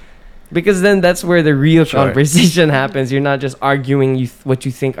this, because then that's where the real Sure. conversation happens. You're not just arguing what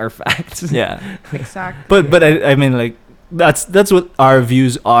you think are facts. yeah. Exactly. But I mean like that's what our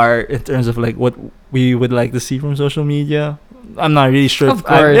views are in terms of like what we would like to see from social media. I'm not really sure. Of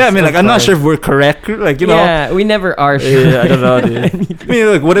course, yeah, I mean of like I'm not course. sure if we're correct. Like you know. Yeah, we never are. Yeah, I don't know, dude. I mean,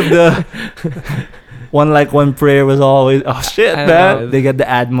 look, what if the one like one prayer was always shit, I man? know. They get the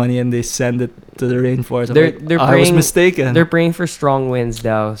ad money and they send it to the rainforest. I'm They're- like, they're I was praying- mistaken. They're praying for strong winds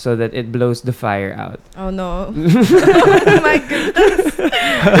now, so that it blows the fire out. Oh no. Oh my goodness.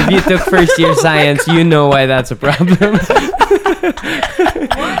 If you took first year science, you know why that's a problem. That's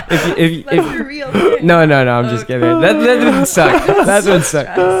a real thing. No, I'm just Okay. kidding. That would suck. That would suck.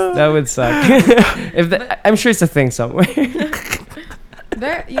 Stressed. That would suck. I'm sure it's a thing somewhere.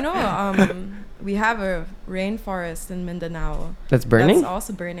 There, we have a rainforest in Mindanao. That's burning. That's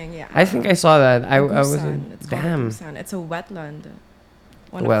also burning. Yeah. I think I saw that. I was Busan. It's called damn. Busan. It's a wetland.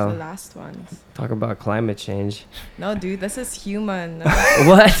 One Well. of the last ones. Talk about climate change. No, dude, this is human.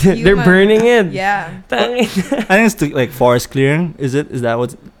 What? They're Human. burning it. Yeah. Dang it. I think it's like forest clearing. Is that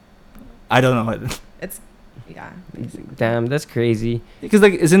what? I don't know. Yeah, basically. Damn, that's crazy. Because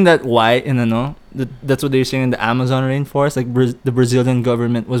like, isn't that why that's what they're saying in the Amazon rainforest? Like the Brazilian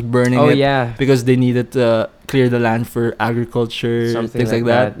government was burning Oh it yeah, because they needed to clear the land for agriculture, something things like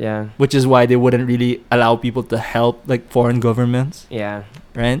that. Yeah, Which is why they wouldn't really allow people to help like foreign governments, yeah.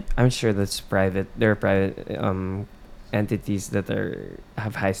 right? I'm sure that's private. There are private entities that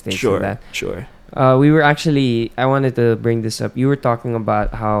have high stakes Sure, in that. sure. We were actually. I wanted to bring this up. You were talking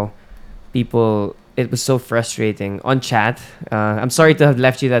about how people. It was so frustrating on chat. I'm sorry to have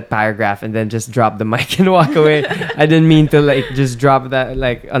left you that paragraph and then just drop the mic and walk away. I didn't mean to like just drop that,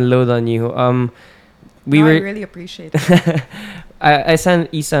 like unload on you. I really appreciate it. I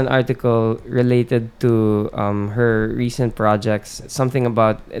sent Isa an article related to her recent projects. Something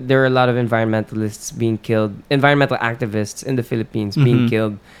about there are a lot of environmentalists being killed, environmental activists in the Philippines being Mhm.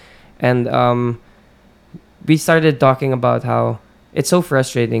 killed, and we started talking about how it's so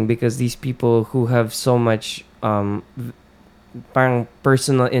frustrating because these people who have so much parang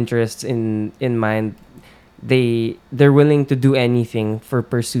personal interests in mind, they're willing to do anything for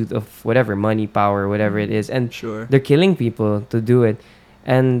pursuit of whatever money, power, whatever it is, and Sure. they're killing people to do it,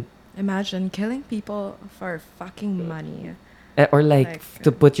 and Imagine killing people for fucking money. or like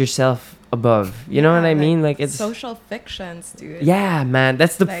to put yourself above. You know what I mean? Like it's social fictions, dude. yeah, man.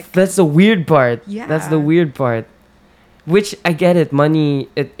 That's Like- the weird part. That's the Yeah. weird part. Which I get it. Money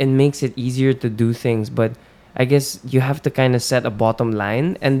it makes it easier to do things, but I guess you have to kind of set a bottom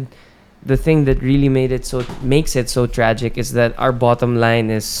line. And the thing that really makes it so tragic is that our bottom line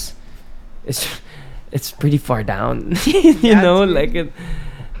is it's pretty far down. you Yeah, know, dude.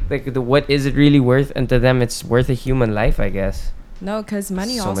 what is it really worth? And to them, it's worth a human life, I guess. No, because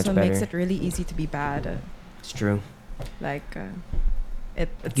money So much also makes better. it really easy to be bad. It's true. Like,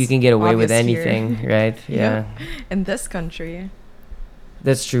 it's You can get away with obvious here. anything, right? Yeah. In this country.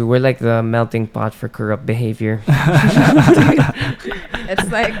 That's true. We're like the melting pot for corrupt behavior.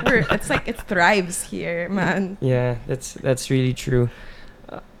 It's like it thrives here, man. Yeah, that's really true.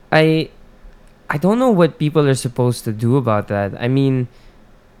 I don't know what people are supposed to do about that. I mean,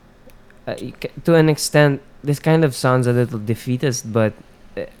 to an extent, this kind of sounds a little defeatist, but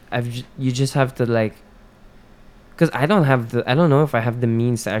you just have to like, because I don't know if I have the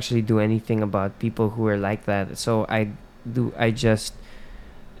means to actually do anything about people who are like that. So I just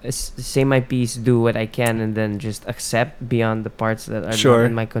say my piece, do what I can, and then just accept beyond the parts that are Sure. not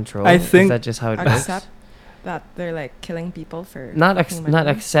in my control. I Is think- that just how it Accept works? that they're like killing people for Not fucking not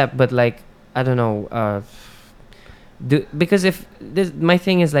money. accept, but like I don't know. Because if this, my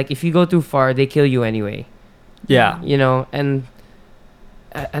thing is like if you go too far, they kill you anyway. Yeah. You know, and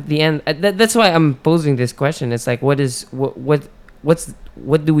at the end, that's why I'm posing this question. It's like, what do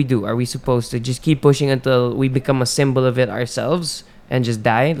we do? Are we supposed to just keep pushing until we become a symbol of it ourselves and just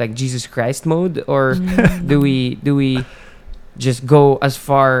die like Jesus Christ mode, or do we just go as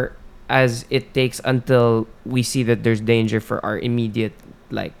far as it takes until we see that there's danger for our immediate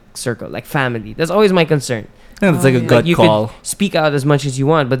like circle, like family? That's always my concern. I think it's Oh, like a yeah. gut Like, you call. Speak out as much as you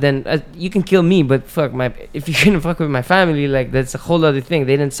want, but then you can kill me, but if you're gonna fuck with my family, like that's a whole other thing.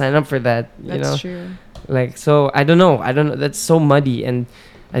 They didn't sign up for that, you That's know. true. Like, so I don't know. That's so muddy, and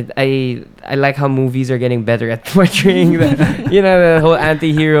I like how movies are getting better at portraying the you know, the whole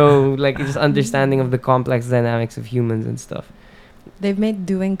anti-hero, like just understanding of the complex dynamics of humans and stuff. They've made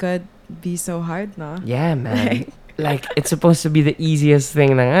doing good be so hard, no? Yeah, man. Like it's supposed to be the easiest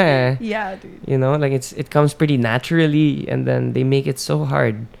thing, Yeah, dude. you know, like it comes pretty naturally, and then they make it so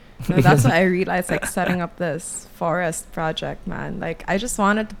hard. No, that's what I realized, like setting up this forest project, man. Like I just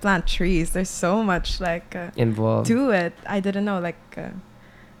wanted to plant trees. There's so much like Involved. to it. I didn't know like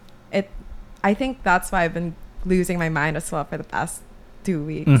it. I think that's why I've been losing my mind as well for the past 2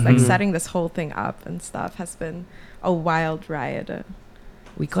 weeks. Like Mhm. setting this whole thing up and stuff has been a wild ride.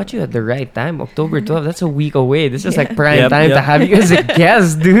 We caught you at the right time. October 12th. That's a week away. This is like Yeah. prime Yep, time to yep. have you as a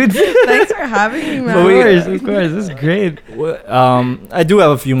guest, dude. Thanks for having me, man. Of course. This is great. I do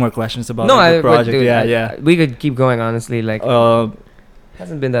have a few more questions about No, the but project. dude, Yeah. we could keep going. Honestly, like Uh,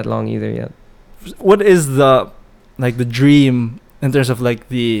 hasn't been that long either yet. what is the dream in terms of like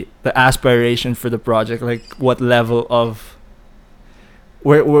the aspiration for the project? Like what level of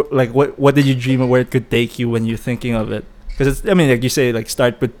where like what did you dream of where it could take you when you're thinking of it? Because it's, I mean, like you say, like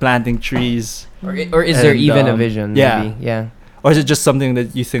start with planting trees, Or is there And, even a vision? yeah. Maybe? Yeah. or is it just something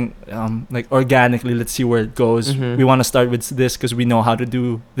that you think like organically? Let's see where it goes. Mhm. We want to start with this because we know how to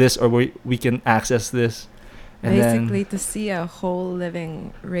do this, or we can access this. And Basically, to see a whole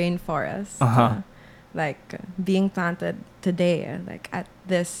living rainforest, Uh-huh. Being planted today, like at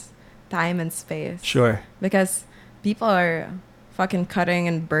this time and space. Sure. Because people are fucking cutting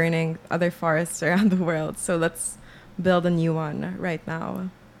and burning other forests around the world. So let's build a new one right now.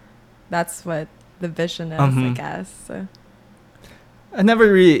 That's what the vision is, I guess. I never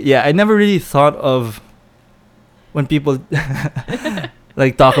really thought of when people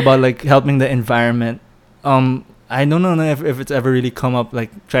like talk about like helping the environment. I don't know if it's ever really come up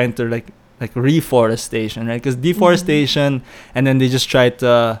like trying to like reforestation, right? Because deforestation, and then they just try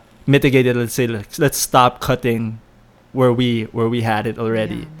to mitigate it. Let's say let's stop cutting where we had it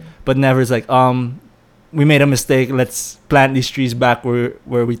already, Yeah. but never is like we made a mistake. Let's plant these trees back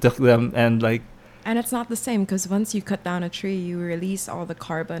where we took them, and like. And it's not the same because once you cut down a tree, you release all the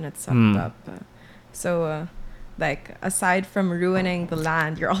carbon it's sucked up. So, like, aside from ruining the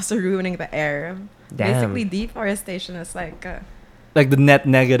land, you're also ruining the air. Damn. Basically, deforestation is like... like the net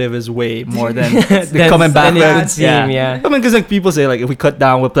negative is way more than That's- the coming back. and it would seem, Yeah. yeah. I mean, because like people say like if we cut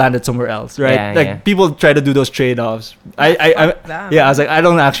down, we'll plant it somewhere else, right? Yeah, like yeah. people try to do those trade-offs. I yeah, I was like, I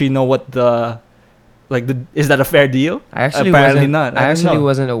don't actually know what is that a fair deal? I actually Apparently wasn't, not. I I don't actually know.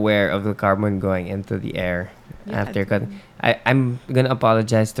 wasn't aware of the carbon going into the air after cutting. I'm gonna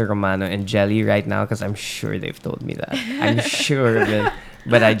apologize to Romano and Jelly right now because I'm sure they've told me that. I'm sure of it,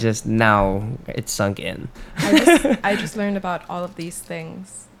 but I just now it's sunk in. I just learned about all of these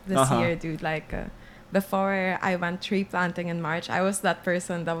things this year, dude. Like, before I went tree planting in March, I was that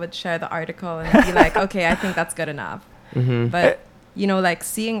person that would share the article and be like, okay, I think that's good enough. Mm-hmm. But, you know, like,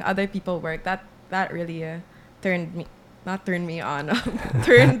 seeing other people work, that really turned me on,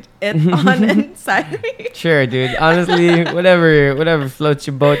 turned it on inside me. Sure, dude. Honestly, whatever floats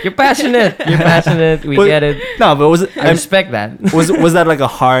your boat. You're passionate. We But- get it. No, but was it? I respect that. was that like a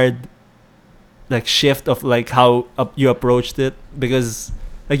hard like shift of like how you approached it? Because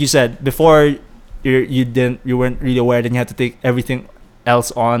like you said before, you weren't really aware. Then you had to take everything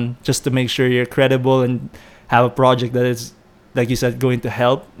else on just to make sure you're credible and have a project that is, like you said, going to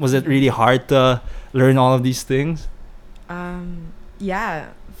help. Was it really hard to learn all of these things? Yeah,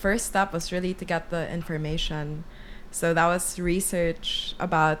 first step was really to get the information. So that was research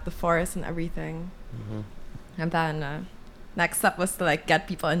about the forest and everything. Mm-hmm. And then next step was to like get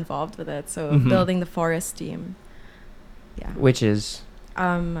people involved with it. So Mhm. building the forest team. Yeah. Which is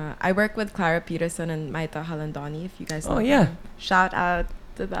I work with Clara Peterson and Maita Halandoni, if you guys know Oh, yeah. them. Shout out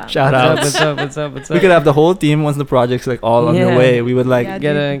to them. Shout out. what's up? We could have the whole team once the project's like all on the Yeah. way. We would like Yeah,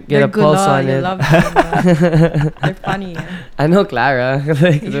 get dude. a They're pulse gulo, on you it. love them. They're funny. I know Clara.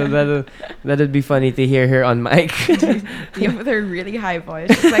 Like, Yeah. so that'd be funny to hear her on mic. Yeah, with her really high voice.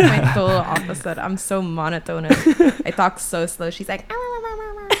 She's like my total opposite. I'm so monotone. I talk so slow. She's like...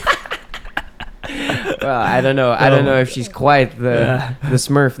 Well, I don't know. I don't know if she's quite the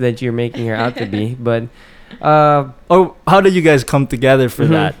Smurf that you're making her out to be, but Oh, how did you guys come together for Mhm.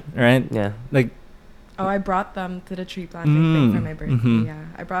 that? Right? yeah. Like, Oh, I brought them to the tree planting thing for my birthday. Mhm. Yeah,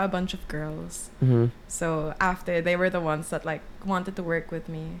 I brought a bunch of girls. Mm-hmm. So after, they were the ones that like wanted to work with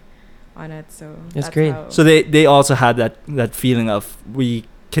me on it. So That's great. how- so they also had that feeling of we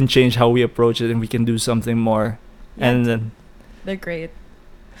can change how we approach it and we can do something more. Yeah, And then they're great.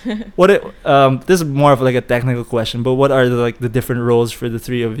 this is more of like a technical question, but what are the different roles for the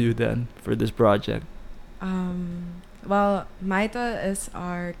three of you then for this project? Well, Maita is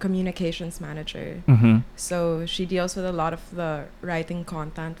our communications manager. Mm-hmm. So she deals with a lot of the writing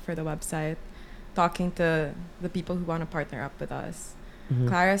content for the website, talking to the people who want to partner up with us. Mm-hmm.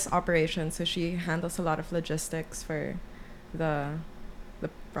 Clara's operations, so she handles a lot of logistics for the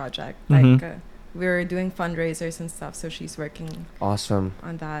project. Mhm. Like we're doing fundraisers and stuff, so she's working Awesome.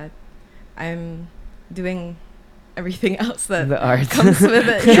 on that. I'm doing everything else that The art. comes with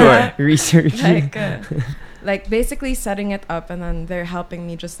it. Sure. Yeah. Research. Like basically setting it up, and then they're helping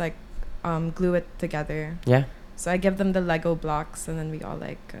me just like glue it together. Yeah. So I give them the Lego blocks, and then we all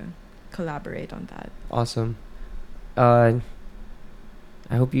like collaborate on that. Awesome. I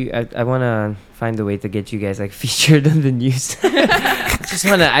hope you. I wanna find a way to get you guys like featured on the news.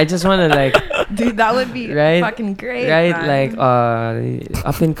 I just wanna like Dude, that would be Right? fucking great. right man. like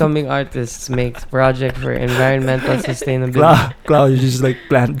up and coming artists make project for environmental sustainability. Cloud, you just like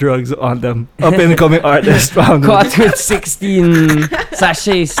plant drugs on them. Up and coming artist found. Caught with 16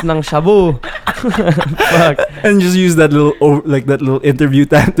 sachets ng shabu. Fuck. And just use that little interview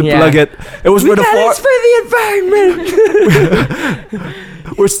time to Yeah. plug it. It was for the It's for the environment.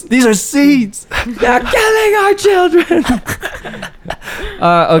 These are seeds. They're killing our children.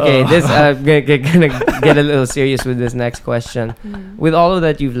 Okay, this gonna get a little serious with this next question. With all of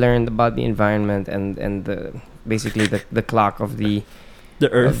that you've learned about the environment and the basically the clock of the The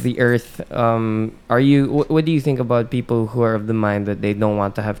Earth. of the Earth. What do you think about people who are of the mind that they don't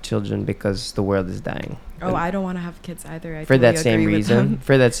want to have children because the world is dying? Oh, I don't want to have kids either. I For that totally same agree with reason. them.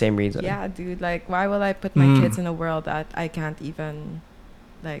 For that same reason. Yeah, dude. Like, why will I put my Mm. kids in a world that I can't even,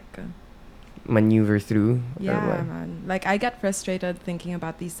 like, Maneuver through. or yeah, what? man. Like, I get frustrated thinking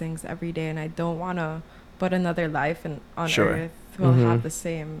about these things every day, and I don't want to put another life on Sure. Earth who will Mhm. have the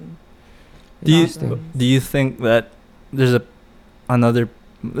same. Do you problems. do you think that there's another?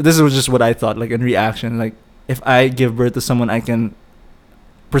 This is just what I thought. Like in reaction, like if I give birth to someone I can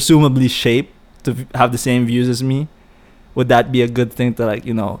presumably shape to have the same views as me, would that be a good thing to like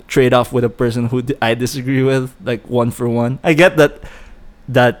trade off with a person who I disagree with, like one for one? I get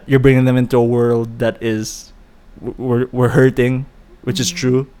that you're bringing them into a world that is we're hurting, which is Mhm.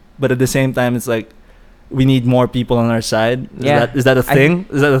 true, but at the same time, it's like. We need more people on our side. Yeah. Is that a thing?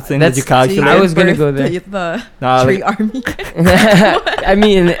 Is that a thing that you that's- So you calculate? I was gonna birth go there. The Nah, tree like, army. I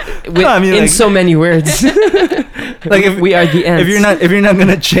mean, in like- so many words. Like if we are the ants. if you're not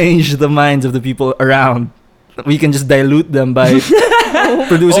gonna change the minds of the people around, we can just dilute them by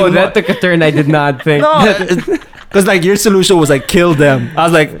producing. Oh, that took a turn I did not think. because like your solution was like kill them. I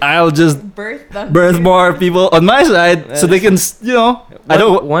was like, I'll just Birth them. birth more people on my side so they can, I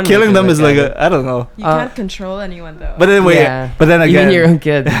don't. One Killing way to them is look like at I don't know. You Uh, can't control anyone though. But anyway, Yeah. but then again, Even your own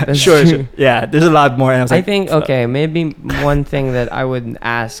kid. That's sure, true. yeah. There's a lot more. And I was I like, think maybe one thing that I would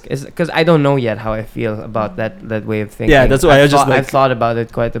ask is because I don't know yet how I feel about that way of thinking. Yeah, that's why I just, like- I've thought about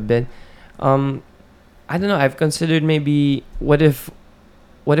it quite a bit. I don't know. I've considered maybe what if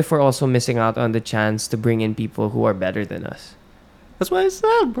we're also missing out on the chance to bring in people who are better than us. that's what I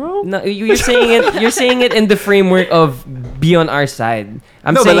said, bro. No, you're saying it. You're saying it in the framework of be on our side.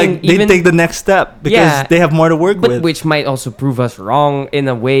 I'm no, saying but like they even take the next step because Yeah, they have more to work but with. which might also prove us wrong in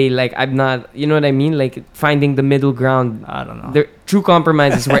a way. Like I'm not, you know what I mean? Like finding the middle ground. I don't know. The true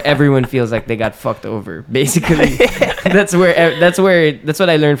compromise is where everyone feels like they got fucked over. Basically, that's what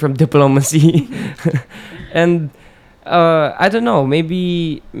I learned from diplomacy, and I don't know.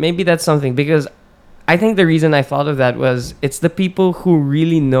 Maybe that's something because I think the reason I thought of that was it's the people who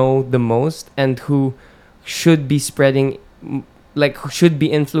really know the most and who should be spreading, like who should be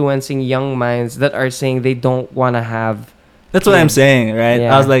influencing young minds that are saying they don't want to have. That's what I'm kids. saying, right?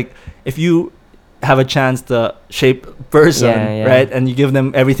 Yeah. I was like, if you have a chance to shape a person, Yeah, yeah. right, and you give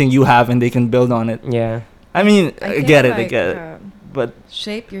them everything you have and they can build on it. Yeah. I mean, I think, get it, I like, get it. But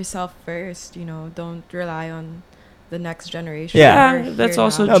shape yourself first. Don't rely on the next generation. Yeah. We're That's here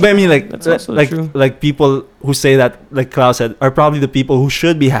also now. no, but I mean, like, That's also like, true. like people who say that, like Klaus said, are probably the people who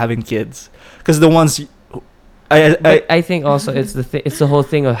should be having kids, because the ones, But I think also it's it's the whole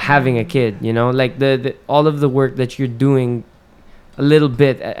thing of having a kid, like the all of the work that you're doing a little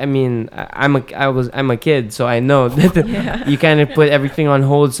bit. I mean, I'm a kid, so I know that Yeah. you kind of put everything on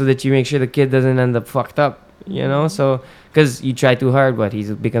hold so that you make sure the kid doesn't end up fucked up, so because you try too hard, he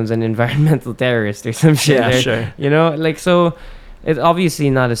becomes an environmental terrorist or some shit. yeah, or- sure. like so it's obviously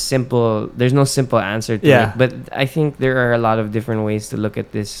not a simple, there's no simple answer to Yeah. it, but I think there are a lot of different ways to look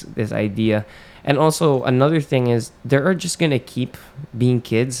at this idea. And also another thing is there are just gonna keep being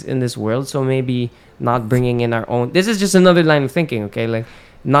kids in this world, so maybe not bringing in our own, this is just another line of thinking, okay, like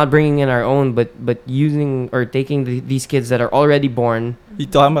not bringing in our own, but using or taking these kids that are already born, You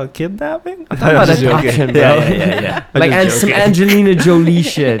talking about kidnapping? I'm talking about Just joking. adoption, bro. Yeah. I'm like just some joking. Angelina Jolie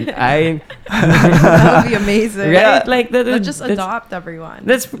shit. That would be amazing. Right? Like that. But just that's- adopt everyone.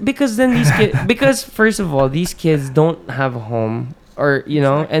 That's because then these kids, because first of all, these kids don't have a home, or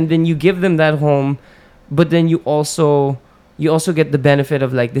Exactly. and then you give them that home, but then you also get the benefit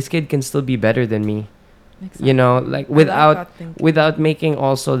of like this kid can still be better than me, Exactly. like I love that thinking. without making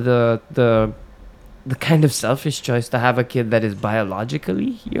also the kind of selfish choice to have a kid that is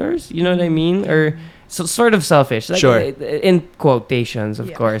biologically yours. You know what I mean? Or so sort of selfish, like Sure. in quotations, of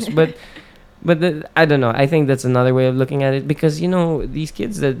Yeah. course, but. I don't know. I think that's another way of looking at it because these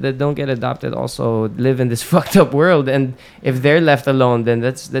kids that don't get adopted also live in this fucked up world, and if they're left alone, then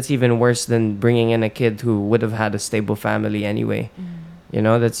that's even worse than bringing in a kid who would have had a stable family anyway.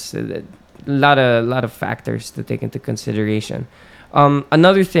 That's a lot of factors to take into consideration.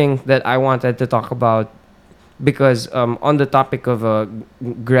 Another thing that I wanted to talk about, because on the topic of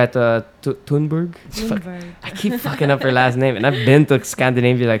Greta Thunberg. Thunberg. I keep fucking up her last name, and I've been to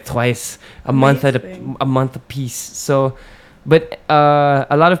Scandinavia like twice, a month Amazing. a month apiece. So, but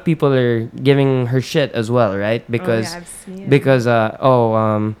a lot of people are giving her shit as well, right? Because I've seen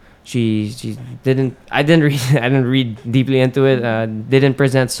she didn't. I didn't read deeply into it. Didn't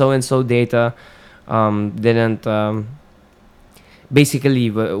present so and so data. Didn't basically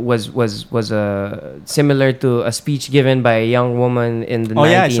was similar to a speech given by a young woman in the Oh,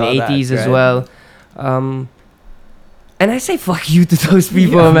 yeah, I saw 1980s that, as right. well. And I say fuck you to those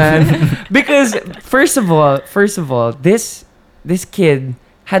people, man, because first of all, this kid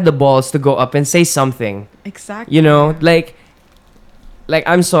had the balls to go up and say something. Exactly. You know, like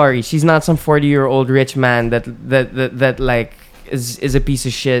I'm sorry, she's not some 40-year-old rich man that like is a piece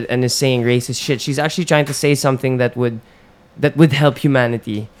of shit and is saying racist shit. She's actually trying to say something that would help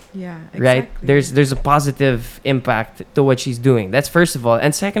humanity. Yeah, exactly. Right? There's a positive impact to what she's doing. That's first of all.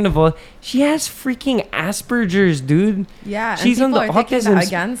 And second of all, she has freaking Asperger's, dude. Yeah, she's and on the people are taking autism that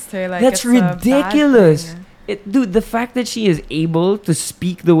against her. Like, that's it's a bad ridiculous. thing. Dude, the fact that she is able to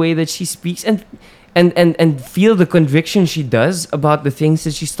speak the way that she speaks and feel the conviction she does about the things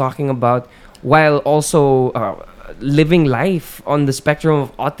that she's talking about, while also living life on the spectrum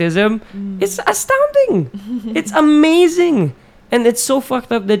of autism, it's astounding. It's amazing. And it's so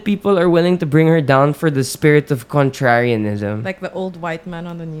fucked up that people are willing to bring her down for the spirit of contrarianism. Like the old white man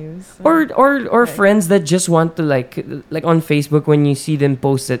on the news. Or Like- friends that just want to like on Facebook, when you see them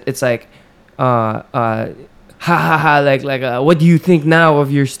post it, it's like ha ha ha, like what do you think now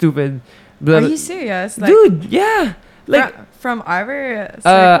of your stupid blah, Are blah. you serious? Like, Dude, yeah. Like from our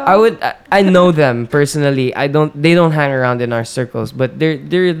I know them personally. They don't hang around in our circles, but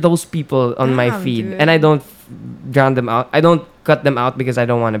they're those people on my Damn, feed, dude. and I don't drown them out. I don't cut them out because I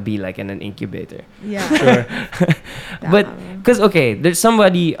don't want to be like in an incubator. Yeah. Sure. But Damn. because okay, there's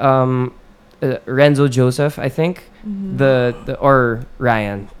somebody Renzo Joseph, I think, Mhm. the or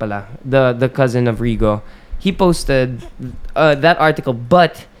Ryan pala, the cousin of Rigo. He posted that article,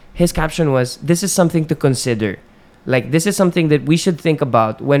 but his caption was, "This is something to consider. Like, this is something that we should think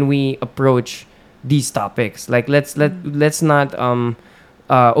about when we approach these topics. Like, let's not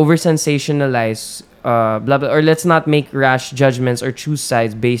over sensationalize blah blah, or let's not make rash judgments or choose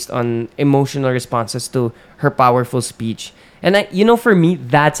sides based on emotional responses to her powerful speech." And for me,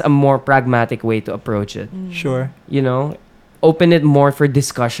 that's a more pragmatic way to approach it. Sure. Open it more for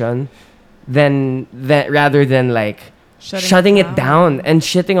discussion than that, rather than like shutting it down and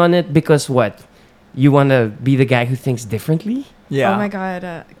shitting on it because what? You want to be the guy who thinks differently? Yeah. Oh my god,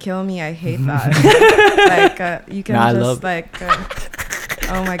 kill me! I hate that. Like you can Nah, I just love- like.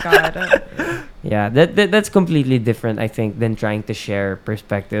 Oh my god. Yeah, that's completely different, I think, than trying to share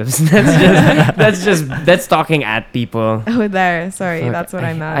perspectives. That's talking at people. Oh, there. Sorry, Fuck, that's what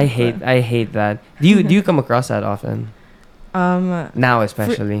I meant. I hate that. Do you come across that often? Now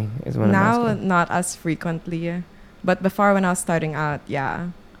especially is when I'm Now asking. not as frequently, but before when I was starting out, yeah,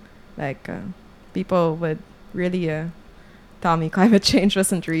 like people would really tell me climate change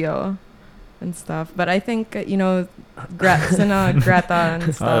wasn't real and stuff. But I think Greta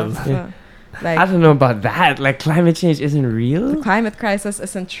and stuff. Yeah. Like I don't know about that. Like, climate change isn't the real. climate crisis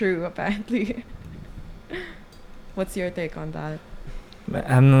isn't true apparently. What's your take on that?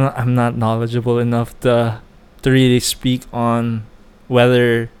 I'm not knowledgeable enough to really speak on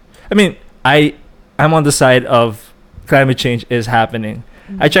whether. I mean, I'm on the side of climate change is happening.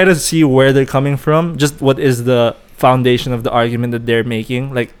 I try to see where they're coming from, just what is the foundation of the argument that they're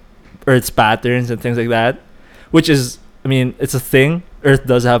making, like Earth's patterns and things like that, which is, I mean, it's a thing. Earth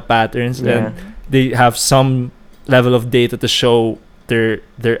does have patterns, Yeah. and they have some level of data to show their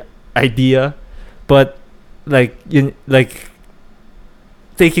idea, but like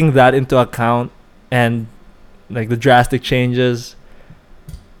taking that into account and like the drastic changes,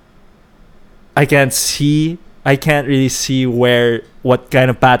 I can't really see what kind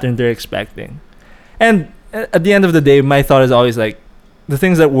of pattern they're expecting. And at the end of the day, my thought is always like, the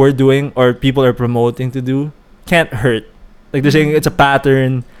things that we're doing or people are promoting to do can't hurt. Like, they're saying it's a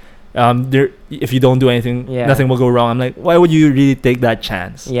pattern. If you don't do anything, Yeah. nothing will go wrong. I'm like, why would you really take that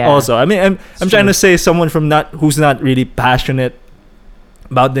chance? Yeah. Also, I mean, I'm It's trying true. to say someone who's not really passionate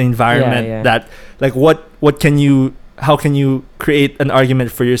about the environment. Yeah. That like how can you create an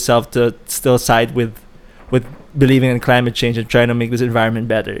argument for yourself to still side with believing in climate change and trying to make this environment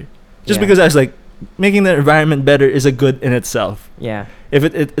better? Just Yeah. because I was like, making the environment better is a good in itself. Yeah. If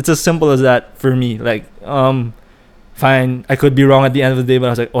it's as simple as that for me. Like, fine, I could be wrong at the end of the day, but I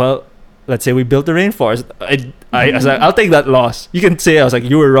was like, well, let's say we built a rainforest. I was like, I'll take that loss. You can say I was like,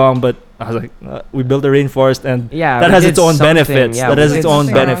 you were wrong, but I was like, we built a rainforest, and Yeah. that we has did its own something. benefits. Yeah, That we has did its own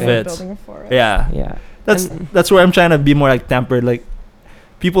something. benefits. Building a forest. Yeah, Yeah. that's where I'm trying to be more like tempered. Like,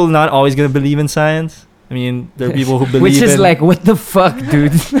 people not always gonna believe in science. I mean, there are people who believe Which is in like, what the fuck,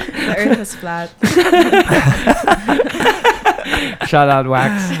 dude? The earth is flat. Shout out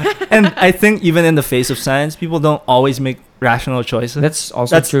Wax. and I think even in the face of science, people don't always make rational choices. That's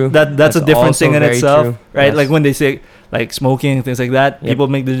also true. That's a different also thing in very itself, true. right? Yes. Like when they say, like smoking, things like that. Yep. People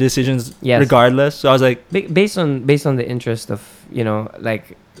make the decisions Yes. regardless. So I was like, Based on the interest of, you know,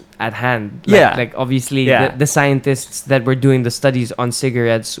 like at hand. Yeah. Like obviously Yeah. the scientists that were doing the studies on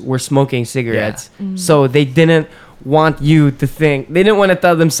cigarettes were smoking cigarettes. Mm. So they didn't want you to think, they didn't want to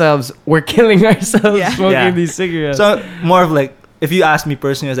tell themselves we're killing ourselves Yeah. smoking Yeah. these cigarettes. so more of like, if you ask me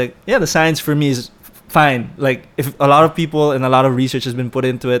personally, I was like, yeah, the science for me is fine. Like, if a lot of people and a lot of research has been put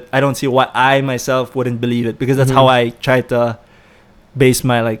into it, I don't see why I myself wouldn't believe it, because that's Mhm. how I try to base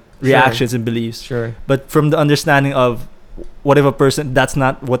my like reactions and beliefs. Sure. But from the understanding of what if a person, that's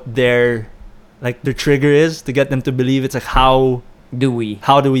not what their trigger is to get them to believe, it's like how Do we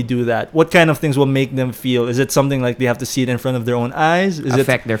do we do that? What kind of things will make them feel? Is it something like they have to see it in front of their own eyes? Is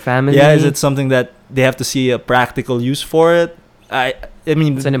affect their family? is it something that they have to see a practical use for it? I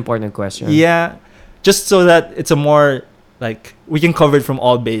mean, It's an important question. yeah, just so that it's a more like we can cover it from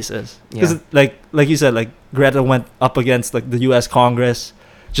all bases. Because Yeah. like you said, like Greta went up against like the U.S. Congress,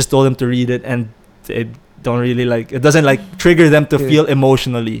 just told them to read it, and it don't really like, it doesn't like trigger them to Dude. feel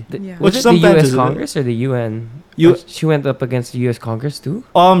emotionally. Yeah. Which Was it the sometimes U.S. is- Congress or the UN? You- She went up against the U.S. Congress too.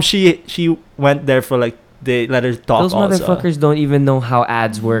 She went there for like, they let her talk. Those also. motherfuckers don't even know how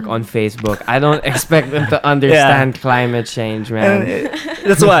ads work on Facebook. I don't expect them to understand climate change, And man.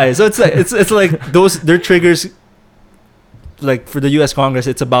 that's why. So it's like it's like those their triggers. Like for the U.S. Congress,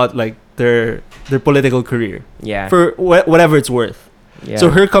 it's about like their political career Yeah. for whatever it's worth. yeah. So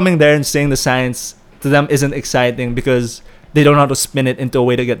her coming there and saying the science to them isn't exciting because they don't know how to spin it into a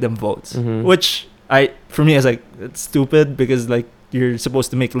way to get them votes. Mhm. Which for me is like, it's stupid, because like you're supposed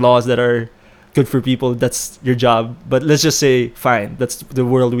to make laws that are good for people. That's your job. But let's just say, fine, that's the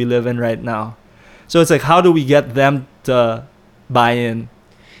world we live in right now. So it's like, how do we get them to buy in?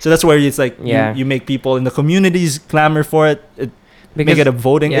 So that's where it's like, Yeah. you make people in the communities clamor for it. Make it a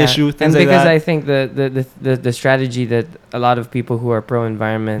voting yeah. issue, And things like because that. I think the strategy that a lot of people who are pro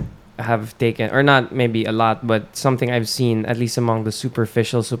environment have taken, or not maybe a lot, but something I've seen at least among the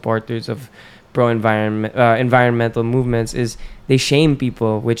superficial supporters of pro environment environmental movements, is they shame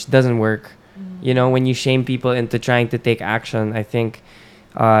people, which doesn't work. You know, when you shame people into trying to take action, I think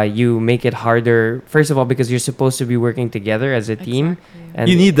you make it harder. First of all, because you're supposed to be working together as a team, Exactly. and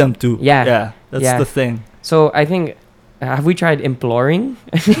You need them to. Yeah. Yeah. That's Yeah. the thing. so I think, have we tried imploring?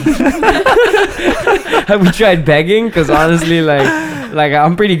 Have we tried begging? Because honestly, like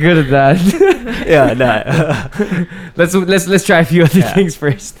I'm pretty good at that. Yeah. Nah. let's try a few other Yeah. things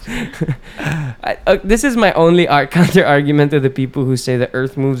first. This is my only counter argument to the people who say the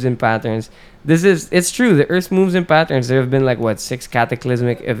Earth moves in patterns. It's true. The Earth moves in patterns. There have been 6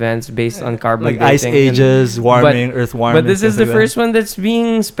 cataclysmic events based on carbon Like ice dating, and- ages, warming, earth warming. but this is things the like first one that's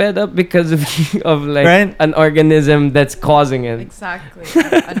being sped up because of Right? an organism that's causing it. Exactly.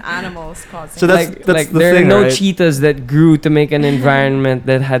 An animal's causing. So that's- it. the there thing, are no right? cheetahs that grew to make an environment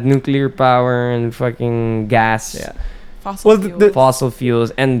that had nuclear power and fucking gas, Yeah. fossil Well, fuel. fossil fuels,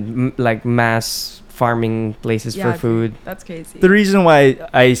 and mass farming places Yeah, for food. That's crazy. The reason why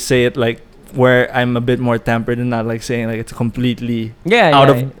I say it like where I'm a bit more tempered and not like saying like it's completely Yeah, out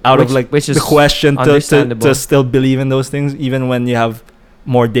yeah, of like which is the question understandable. to still believe in those things even when you have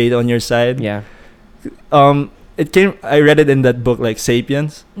more data on your side. Yeah, I read it in that book like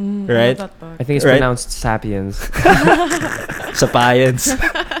Sapiens, I right? love that book. I think it's Right. pronounced sapiens. Sapiens.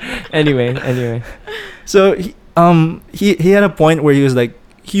 anyway. So he had a point where he was like,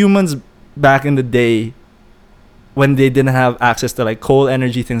 humans back in the day, when they didn't have access to like coal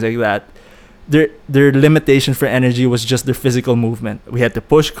energy, things like that, their limitation for energy was just their physical movement. We had to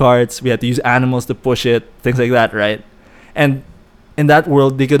push carts, we had to use animals to push it, things like that, right? And in that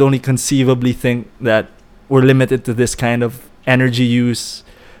world, they could only conceivably think that we're limited to this kind of energy use,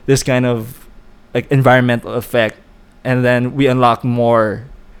 this kind of like environmental effect, and then we unlock more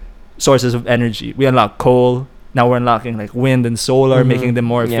sources of energy. We unlock coal. Now we're unlocking like wind and solar, Mhm. making them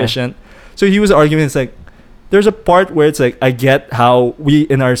more Yeah. efficient. So he was arguing, it's like, there's a part where it's like, I get how we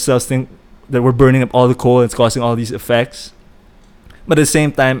in ourselves think that we're burning up all the coal and it's causing all these effects. But at the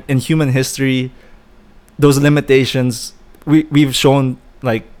same time, in human history, those limitations, we've shown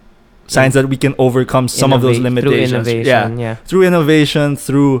like signs that we can overcome some of those limitations. through innovation. Yeah. Through innovation,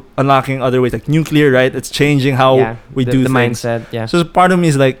 through unlocking other ways, like nuclear, right? It's changing how Yeah, we the, do the things. mindset. Yeah. So part of me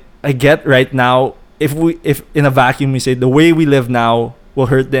is like, I get right now, if in a vacuum we say the way we live now will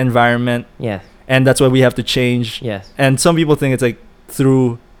hurt the environment, Yes. and that's why we have to change. Yes. And some people think it's like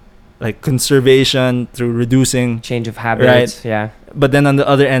through like conservation, through reducing. Change of habits. Yeah. But then on the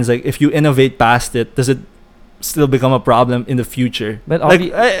other end, it's like if you innovate past it, does it still become a problem in the future? But Like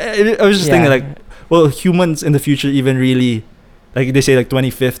obvi- I was just yeah. thinking like, well, humans in the future even really, like they say like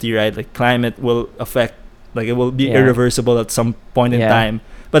 2050, right? Like climate will affect Like it will be Yeah. irreversible at some point in Yeah. time.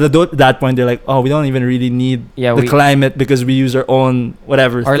 But at that point, they're like, oh, we don't even really need Yeah, the we- climate because we use our own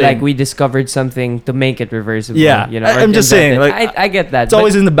whatever or thing. like we discovered something to make it reversible. Yeah, you know. I- or I'm just invent saying, it. like, I get that. It's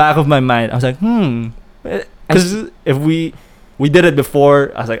always in the back of my mind. I was like, because if we did it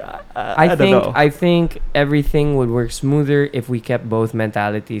before, I was like, I don't know. I think everything would work smoother if we kept both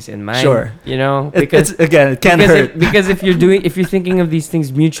mentalities in mind. Sure. You know, It's again, it can't because hurt. because if you're thinking of these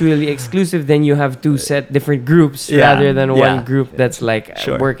things mutually exclusive, then you have two set different groups Yeah. rather than Yeah. one group that's like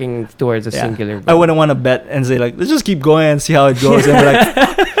Sure. working towards a Yeah. singular I goal. wouldn't want to bet and say like, let's just keep going and see how it goes. And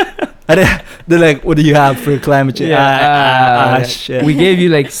they're like, they're like, what do you have for climate change? Shit. We gave you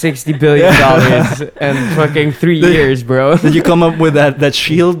like $60 billion and fucking 3 Did- years, bro. Did you come up with that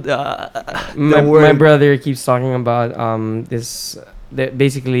shield? My brother keeps talking about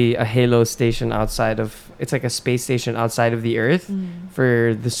basically a Halo station outside of, it's like a space station outside of the Earth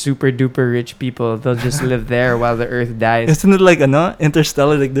for the super duper rich people. They'll just live there while the Earth dies. Isn't it like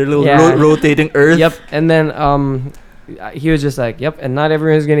interstellar, like their little Yeah. rotating Earth? Yep. And then he was just like, yep, and not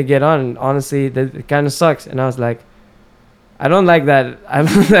everyone's gonna get on. And honestly, that it kind of sucks. And I was like, I don't like that. I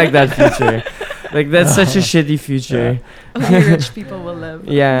don't like that future. Like that's such a shitty future. Only rich people will live.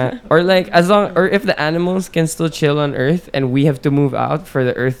 Yeah. Or like or if the animals can still chill on Earth and we have to move out for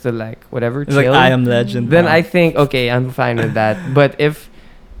the Earth to like whatever It's chill. like I Am Legend. Then I think okay, I'm fine with that. But if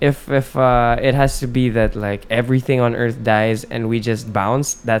it has to be that like everything on Earth dies and we just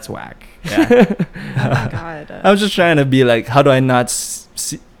bounce, that's whack. Yeah. Oh my god. I was just trying to be like, how do I not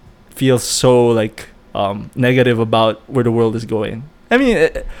feel so like negative about where the world is going? I mean,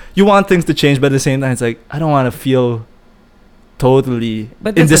 you want things to change, but at the same time, it's like I don't want to feel totally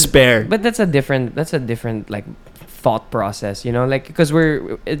But in that's despair. But that's a different like thought process, you know, like because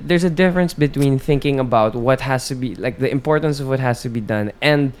there's a difference between thinking about what has to be like the importance of what has to be done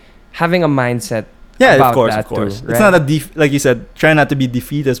and having a mindset. Yeah, about of course, that of course. too, It's right? not like you said, try not to be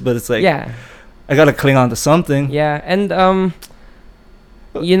defeatist, but it's like Yeah, I gotta cling on to something. yeah, and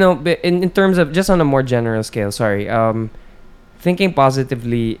you know, in terms of just on a more general scale, thinking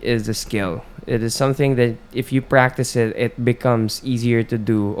positively is a skill. It is something that if you practice it, it becomes easier to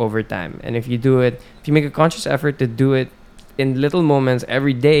do over time. And if you make a conscious effort to do it in little moments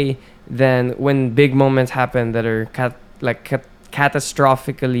every day, then when big moments happen that are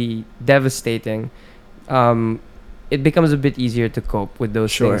catastrophically devastating, it becomes a bit easier to cope with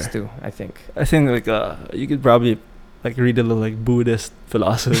those Sure. things too, I think. I think like you could probably like read a little like Buddhist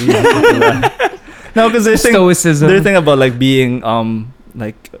philosophy. No, because they think Stoicism. their thing about like being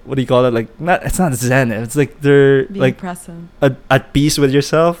like what do you call it? Like it's not Zen. It's like they're Being like present. at peace with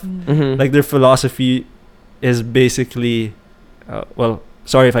yourself. Mhm. Like their philosophy is basically well,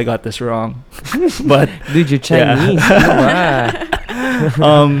 sorry if I got this wrong, but Dude, you're Chinese. Wow. Have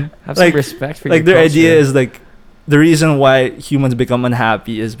some like respect for like your their idea culture. is like the reason why humans become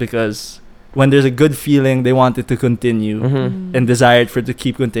unhappy is because when there's a good feeling they want it to continue Mhm. and desire it for it to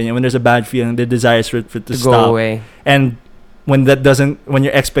keep continuing. When there's a bad feeling they desire for it to to stop. go away. And when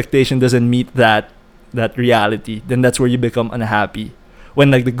your expectation doesn't meet that reality, then that's where you become unhappy. When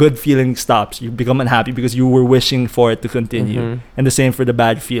like the good feeling stops, you become unhappy because you were wishing for it to continue. Mhm. And the same for the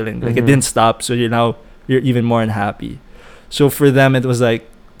bad feeling. Like it Mhm. didn't stop, so you're even more unhappy. So for them it was like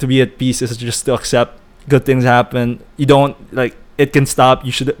to be at peace is just to accept good things happen. You don't like it can stop,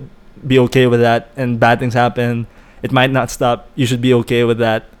 you should be okay with that, and bad things happen. It might not stop, you should be okay with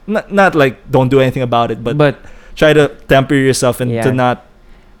that. Not like don't do anything about it, but try to temper yourself and Yeah. to not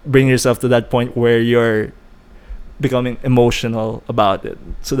bring yourself to that point where you're becoming emotional about it.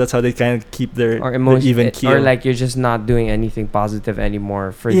 So that's how they kind of keep their even keel. or like you're just not doing anything positive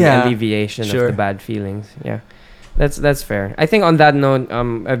anymore for Yeah, the alleviation sure. of the bad feelings. Yeah. That's fair. I think on that note,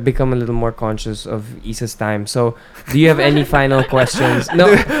 I've become a little more conscious of Isa's time. So, do you have any final questions? No,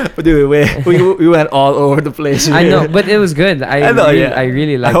 Dude, we went all over the place. I know, here. but it was good. I know, yeah. I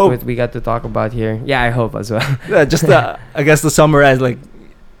really I liked hope- what we got to talk about here. Yeah, I hope as well. Yeah, just I guess to summarize, like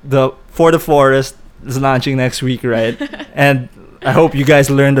the For the Forest is launching next week, right? And I hope you guys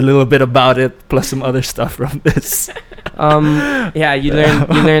learned a little bit about it, plus some other stuff from this. Yeah, you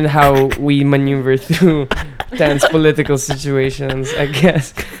learned how we maneuver through tense political situations, I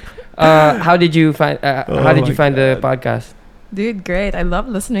guess. How did you find my find the podcast? Dude, great. I love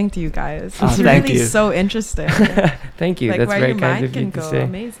listening to you guys. Oh, It's thank really you. so interesting. Thank you. Like That's where very your kind mind of can you to go. say.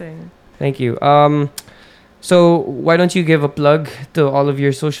 Amazing. Thank you. So why don't you give a plug to all of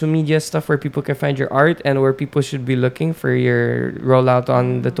your social media stuff where people can find your art and where people should be looking for your rollout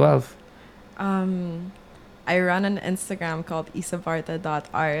on the 12th? I run an Instagram called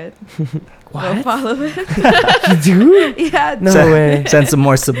isavarta.art. Go What? follow it. You do? Yeah. No Send- way. Send some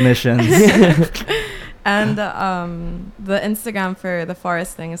more submissions. And the Instagram for the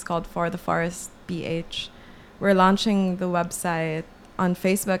forest thing is called For the Forest BH. We're launching the website on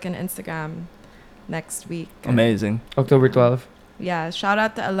Facebook and Instagram next week. Amazing. October 12th. Yeah, shout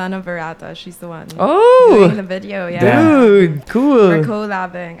out to Elena Verata. She's the one doing Oh, the video. Yeah, dude, cool. we're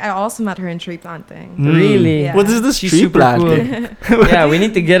collabing. I also met her in tree planting. Really? Yeah. What is this She's tree super planting? Yeah, we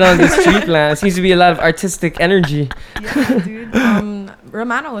need to get on this tree plant. Seems to be a lot of artistic energy. Yeah, dude.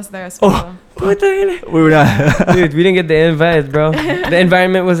 Romano was there as Oh. well. What the hell? We were not. Dude, we didn't get the invite, bro. The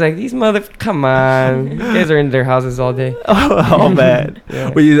environment was like, these come on. You guys are in their houses all day. Oh man.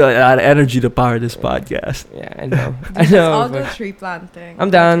 Yeah, We need a lot of energy to power this podcast. yeah, I know. Dude, I let's know. all but go tree planting. I'm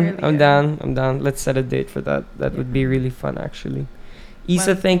That's down. really I'm it. down. I'm down. Let's set a date for that. That would be really fun, actually.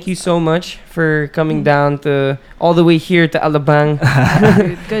 Isa, When thank you things so much for coming down to all the way here to Alabang.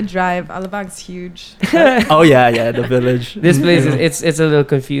 Dude, good drive. Alabang's huge. Oh yeah, the village. This place is it's a little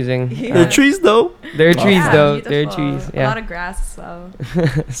confusing. Yeah. The trees though. There are trees Yeah, though. There are beautiful. trees. A Yeah. lot of grass as well.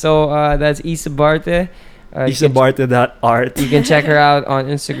 So that's Isa Barte. You can- Isabarta.art. You can check her out on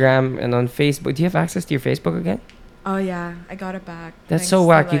Instagram and on Facebook. Do you have access to your Facebook again? Oh yeah, I got it back. That's Thanks so to,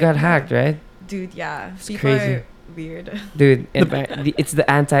 whack. You like, got hacked, right? Dude, yeah. It's People crazy. are weird. Dude, it's the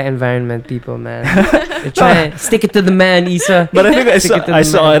anti-environment people, man. They're trying stick it to the man, Isa. But I think Stick it to I the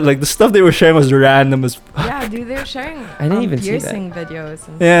saw man. it, like the stuff they were sharing was random as Yeah, dude, they were sharing I didn't even see that. piercing videos.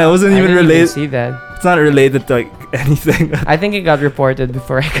 And yeah, it wasn't I even didn't related. see that. It's not related to like anything. I think it got reported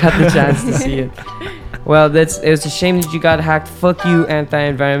before I got the chance to see it. Well, it was a shame that you got hacked. Fuck you,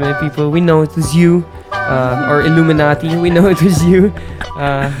 anti-environment people. We know it was you, or Illuminati. We know it was you.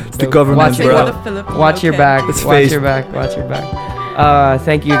 It's the so government, Watch your, bro. the Filipino watch your kid. back. It's Watch face. your back. Watch your back.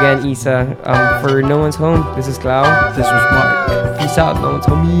 Thank you again, Isa. For No One's Home, this is Clau. This was Mark. Peace out, No One's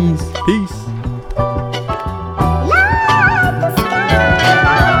Homies. Peace.